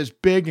board is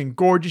big and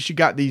gorgeous. You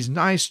got these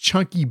nice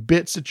chunky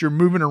bits that you're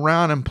moving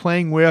around and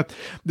playing with.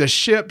 The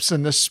ships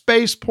and the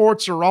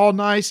spaceports are all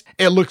nice.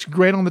 It looks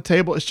great on the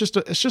table. It's just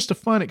a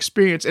fun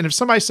experience. And if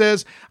somebody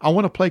says, I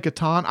want to play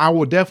Catan, I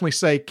will definitely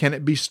say, can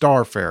it be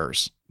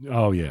Starfarers?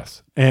 Oh,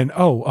 yes. And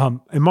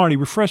and Marty,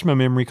 refresh my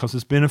memory because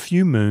it's been a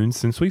few moons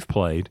since we've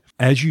played.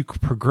 As you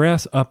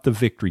progress up the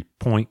victory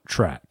point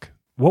track,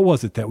 what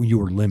was it that you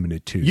were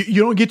limited to?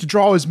 You don't get to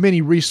draw as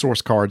many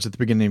resource cards at the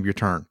beginning of your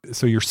turn.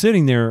 So you're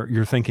sitting there,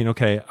 you're thinking,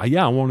 okay,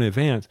 I want to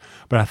advance.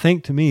 But I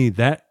think to me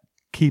that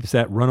keeps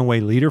that runaway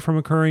leader from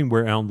occurring,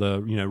 where on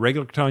the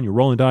regular Catan, you're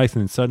rolling dice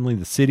and then suddenly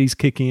the cities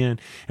kick in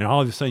and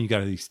all of a sudden you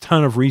got these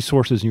ton of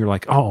resources and you're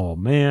like, oh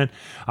man,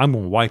 I'm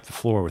going to wipe the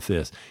floor with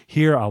this.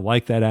 Here, I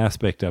like that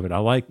aspect of it. I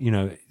like,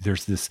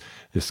 there's this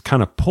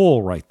kind of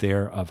pull right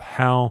there of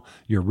how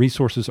your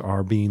resources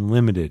are being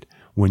limited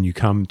when you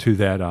come to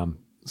that,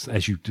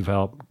 as you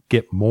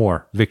get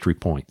more victory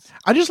points.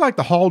 I just like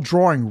the hall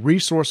drawing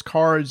resource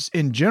cards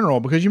in general,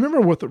 because you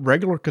remember with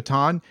regular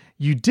Catan,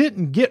 you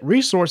didn't get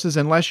resources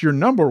unless your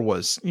number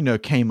was,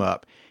 came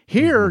up.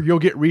 Here, you'll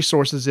get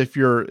resources if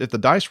the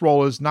dice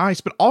roll is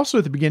nice, but also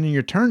at the beginning of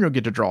your turn, you'll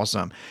get to draw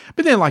some.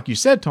 But then, like you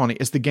said, Tony,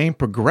 as the game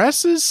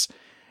progresses,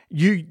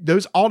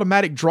 those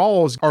automatic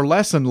draws are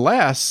less and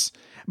less.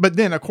 But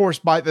then, of course,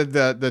 by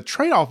the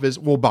trade-off is,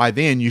 well, by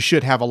then you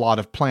should have a lot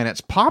of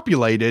planets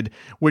populated,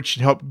 which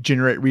should help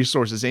generate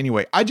resources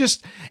anyway.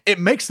 It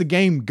makes the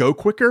game go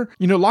quicker.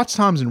 Lots of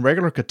times in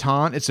regular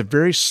Catan, it's a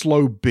very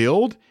slow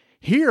build.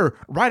 Here,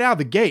 right out of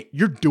the gate,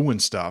 you're doing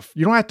stuff.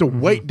 You don't have to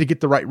wait to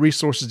get the right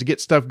resources to get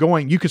stuff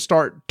going. You could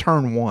start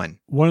turn one.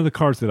 One of the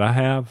cards that I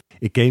have,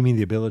 it gave me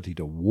the ability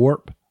to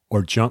warp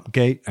or jump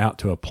gate out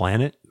to a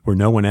planet where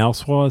no one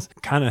else was,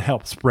 kind of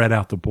helped spread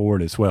out the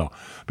board as well.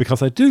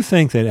 Because I do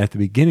think that at the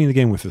beginning of the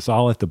game, with us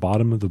all at the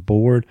bottom of the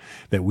board,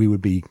 that we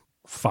would be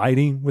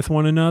fighting with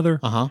one another.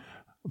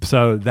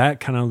 So that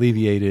kind of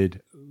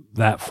alleviated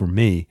that for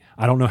me.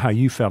 I don't know how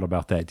you felt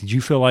about that. Did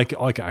you feel like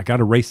I got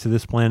to race to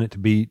this planet to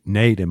beat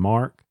Nate and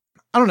Mark?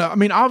 I don't know. I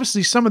mean,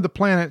 obviously, some of the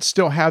planets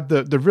still have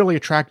the really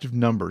attractive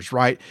numbers,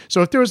 right?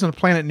 So if there was a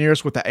planet near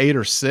us with an 8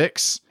 or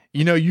 6,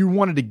 you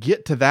wanted to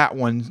get to that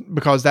one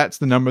because that's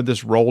the number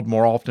that's rolled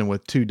more often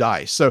with 2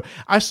 dice. So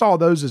I saw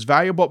those as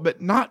valuable, but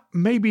not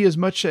maybe as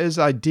much as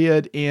I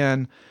did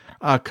in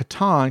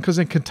Catan. Because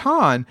in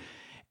Catan,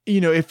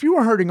 if you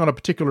were hurting on a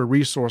particular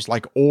resource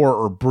like ore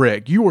or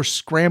brick, you were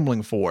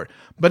scrambling for it.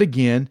 But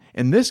again,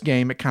 in this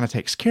game, it kind of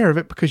takes care of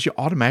it because you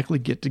automatically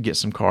get to get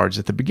some cards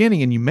at the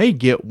beginning and you may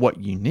get what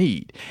you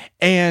need.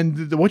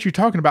 And what you're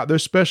talking about,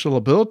 those special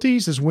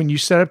abilities, is when you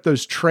set up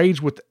those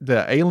trades with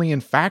the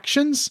alien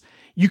factions,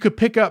 you could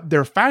pick up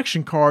their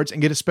faction cards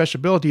and get a special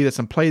ability that's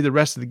in play the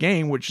rest of the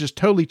game, which just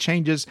totally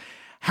changes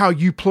how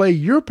you play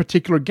your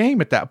particular game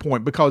at that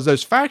point, because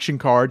those faction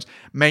cards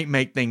may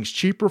make things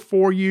cheaper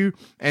for you,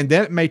 and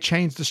that may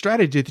change the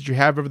strategy that you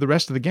have over the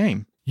rest of the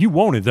game. You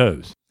wanted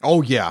those.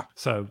 Oh, yeah.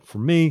 So for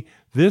me,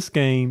 this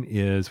game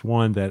is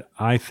one that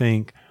I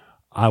think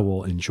I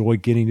will enjoy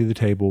getting to the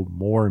table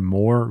more and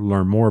more,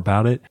 learn more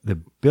about it.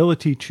 The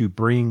ability to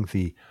bring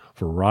the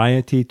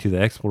variety to the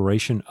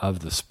exploration of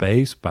the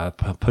space by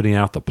putting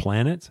out the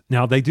planets.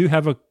 Now, they do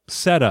have a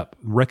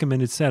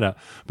recommended setup,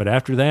 but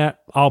after that,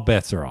 all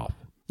bets are off.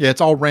 Yeah,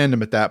 it's all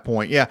random at that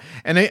point. Yeah,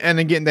 and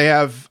again, they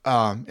have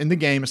in the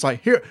game, it's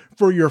like, here,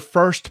 for your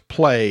first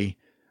play,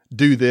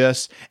 do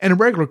this. And in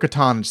regular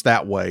Catan, it's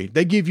that way.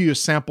 They give you a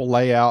sample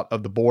layout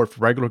of the board for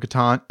regular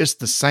Catan. It's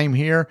the same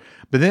here.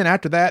 But then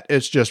after that,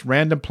 it's just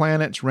random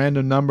planets,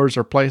 random numbers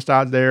are placed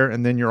out there,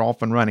 and then you're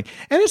off and running.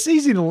 And it's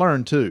easy to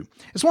learn, too.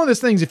 It's one of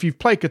those things, if you've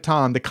played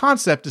Catan, the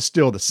concept is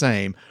still the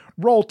same.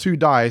 Roll 2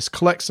 dice,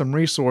 collect some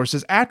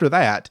resources. After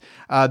that,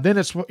 then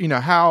it's, what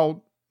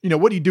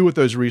do you do with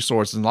those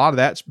resources? And a lot of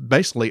that's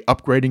basically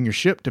upgrading your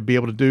ship to be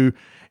able to do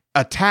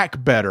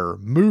attack better,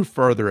 move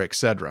further,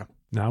 etc.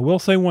 Now, I will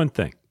say one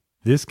thing.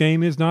 This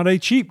game is not a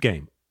cheap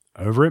game.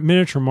 Over at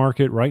Miniature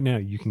Market right now,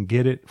 you can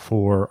get it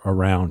for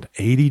around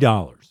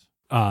 $80.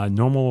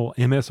 Normal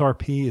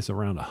MSRP is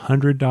around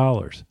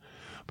 $100.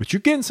 But you're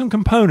getting some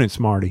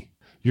components, Marty.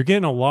 You're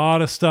getting a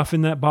lot of stuff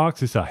in that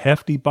box. It's a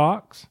hefty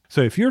box.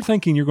 So if you're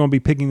thinking you're going to be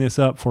picking this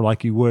up for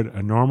like you would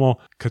a normal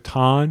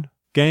Catan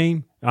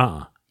game,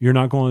 You're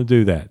not going to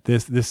do that.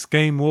 This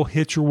game will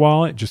hit your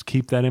wallet. Just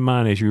keep that in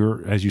mind as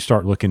you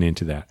start looking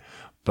into that.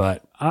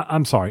 But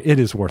I'm sorry, it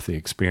is worth the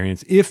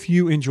experience. If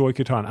you enjoy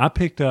Catan, I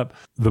picked up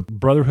the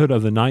Brotherhood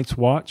of the Night's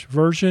Watch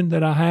version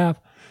that I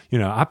have.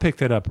 I picked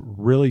that up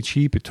really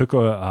cheap. It took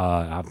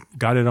I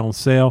got it on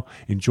sale.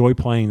 Enjoy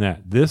playing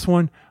that. This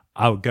one,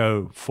 I would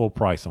go full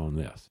price on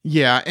this.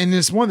 Yeah, and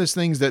it's one of those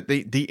things that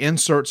the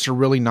inserts are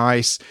really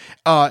nice.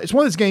 It's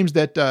one of those games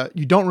that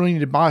you don't really need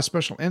to buy a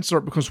special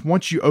insert, because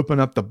once you open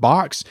up the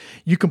box,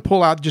 you can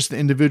pull out just the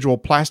individual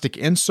plastic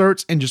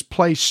inserts and just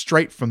play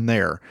straight from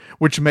there,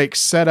 which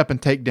makes setup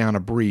and takedown a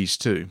breeze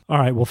too. All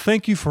right, well,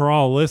 thank you for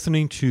all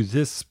listening to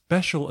this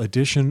special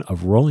edition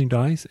of Rolling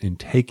Dice and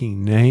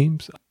Taking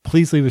Names.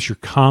 Please leave us your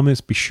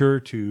comments. Be sure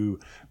to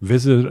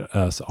visit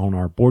us on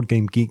our Board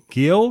Game Geek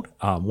Guild,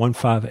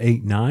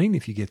 1589,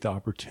 if you get the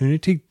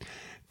opportunity.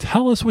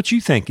 Tell us what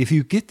you think. If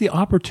you get the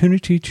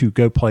opportunity to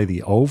go play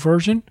the old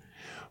version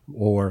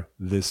or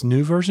this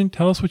new version,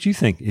 tell us what you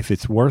think. If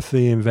it's worth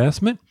the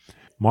investment.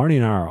 Marty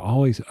and I are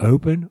always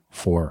open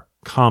for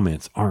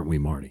comments, aren't we,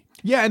 Marty?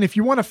 Yeah, and if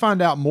you want to find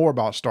out more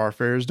about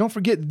Starfarers, don't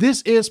forget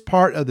this is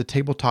part of the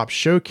Tabletop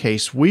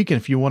Showcase week. And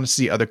if you want to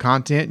see other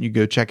content, you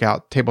go check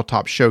out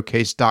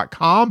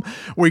tabletopshowcase.com,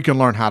 where you can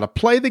learn how to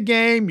play the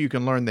game. You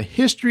can learn the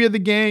history of the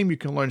game. You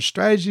can learn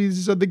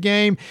strategies of the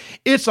game.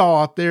 It's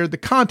all out there. The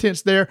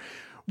content's there.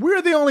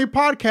 We're the only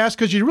podcast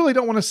because you really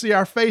don't want to see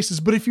our faces.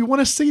 But if you want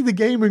to see the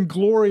game in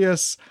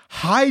glorious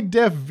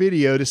high-def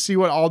video to see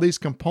what all these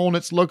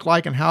components look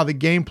like and how the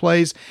game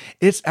plays,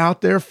 it's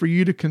out there for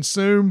you to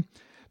consume.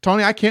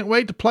 Tony, I can't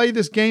wait to play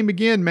this game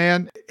again,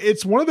 man.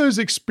 It's one of those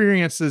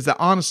experiences that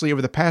honestly,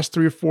 over the past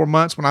 3 or 4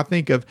 months, when I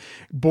think of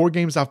board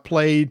games I've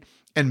played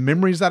and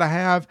memories that I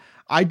have,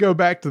 I go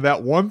back to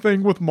that one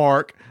thing with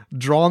Mark,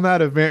 drawing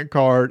that event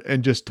card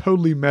and just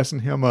totally messing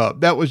him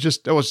up. That was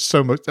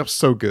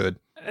so good.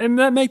 And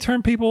that may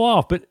turn people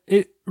off, but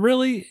it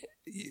really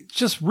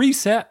just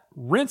reset,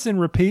 rinse and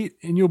repeat,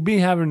 and you'll be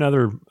having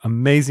another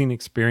amazing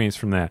experience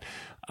from that.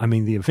 I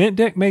mean, the event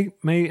deck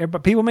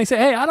people may say,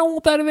 hey, I don't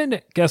want that event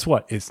deck. Guess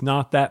what? It's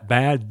not that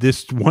bad.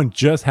 This one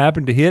just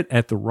happened to hit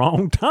at the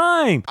wrong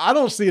time. I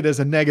don't see it as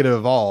a negative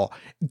at all.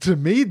 To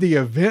me, the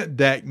event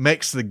deck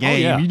makes the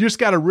game. Oh, yeah. You just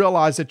got to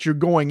realize that you're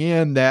going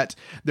in, that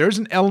there's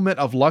an element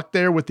of luck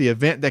there with the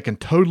event that can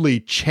totally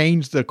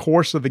change the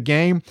course of the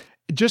game.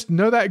 Just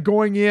know that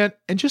going in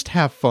and just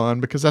have fun,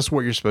 because that's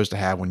what you're supposed to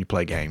have when you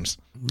play games.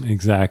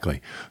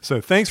 Exactly.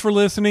 So thanks for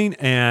listening,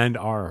 and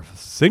our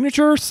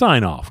signature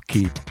sign off.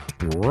 Keep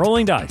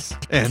rolling dice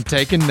and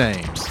taking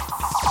names.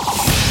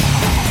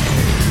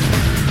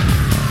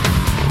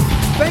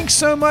 Thanks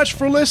so much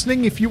for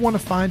listening. If you want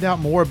to find out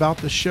more about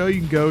the show, you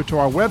can go to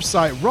our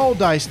website,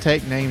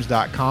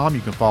 rolldicetakenames.com.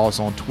 You can follow us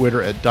on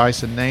Twitter at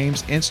Dyson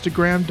Names,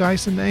 Instagram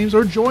Dyson Names,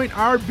 or join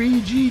our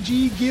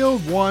BGG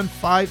Guild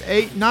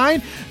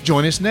 1589.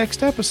 Join us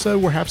next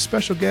episode. We'll have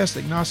special guest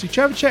Ignacy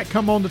Trzewiczek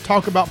come on to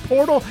talk about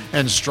Portal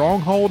and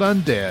Stronghold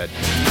Undead.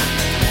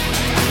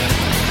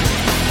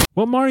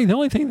 Well, Marty, the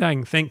only thing that I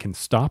can think can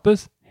stop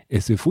us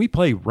is if we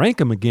play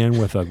Rankum again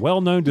with a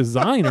well-known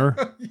designer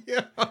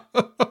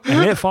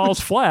and it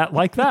falls flat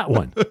like that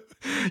one.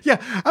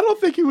 Yeah, I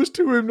don't think he was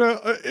too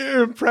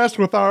impressed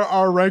with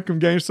our Rankum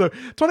game. So,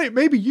 Tony,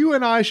 maybe you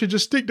and I should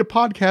just stick to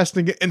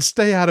podcasting and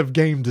stay out of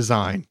game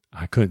design.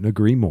 I couldn't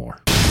agree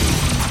more.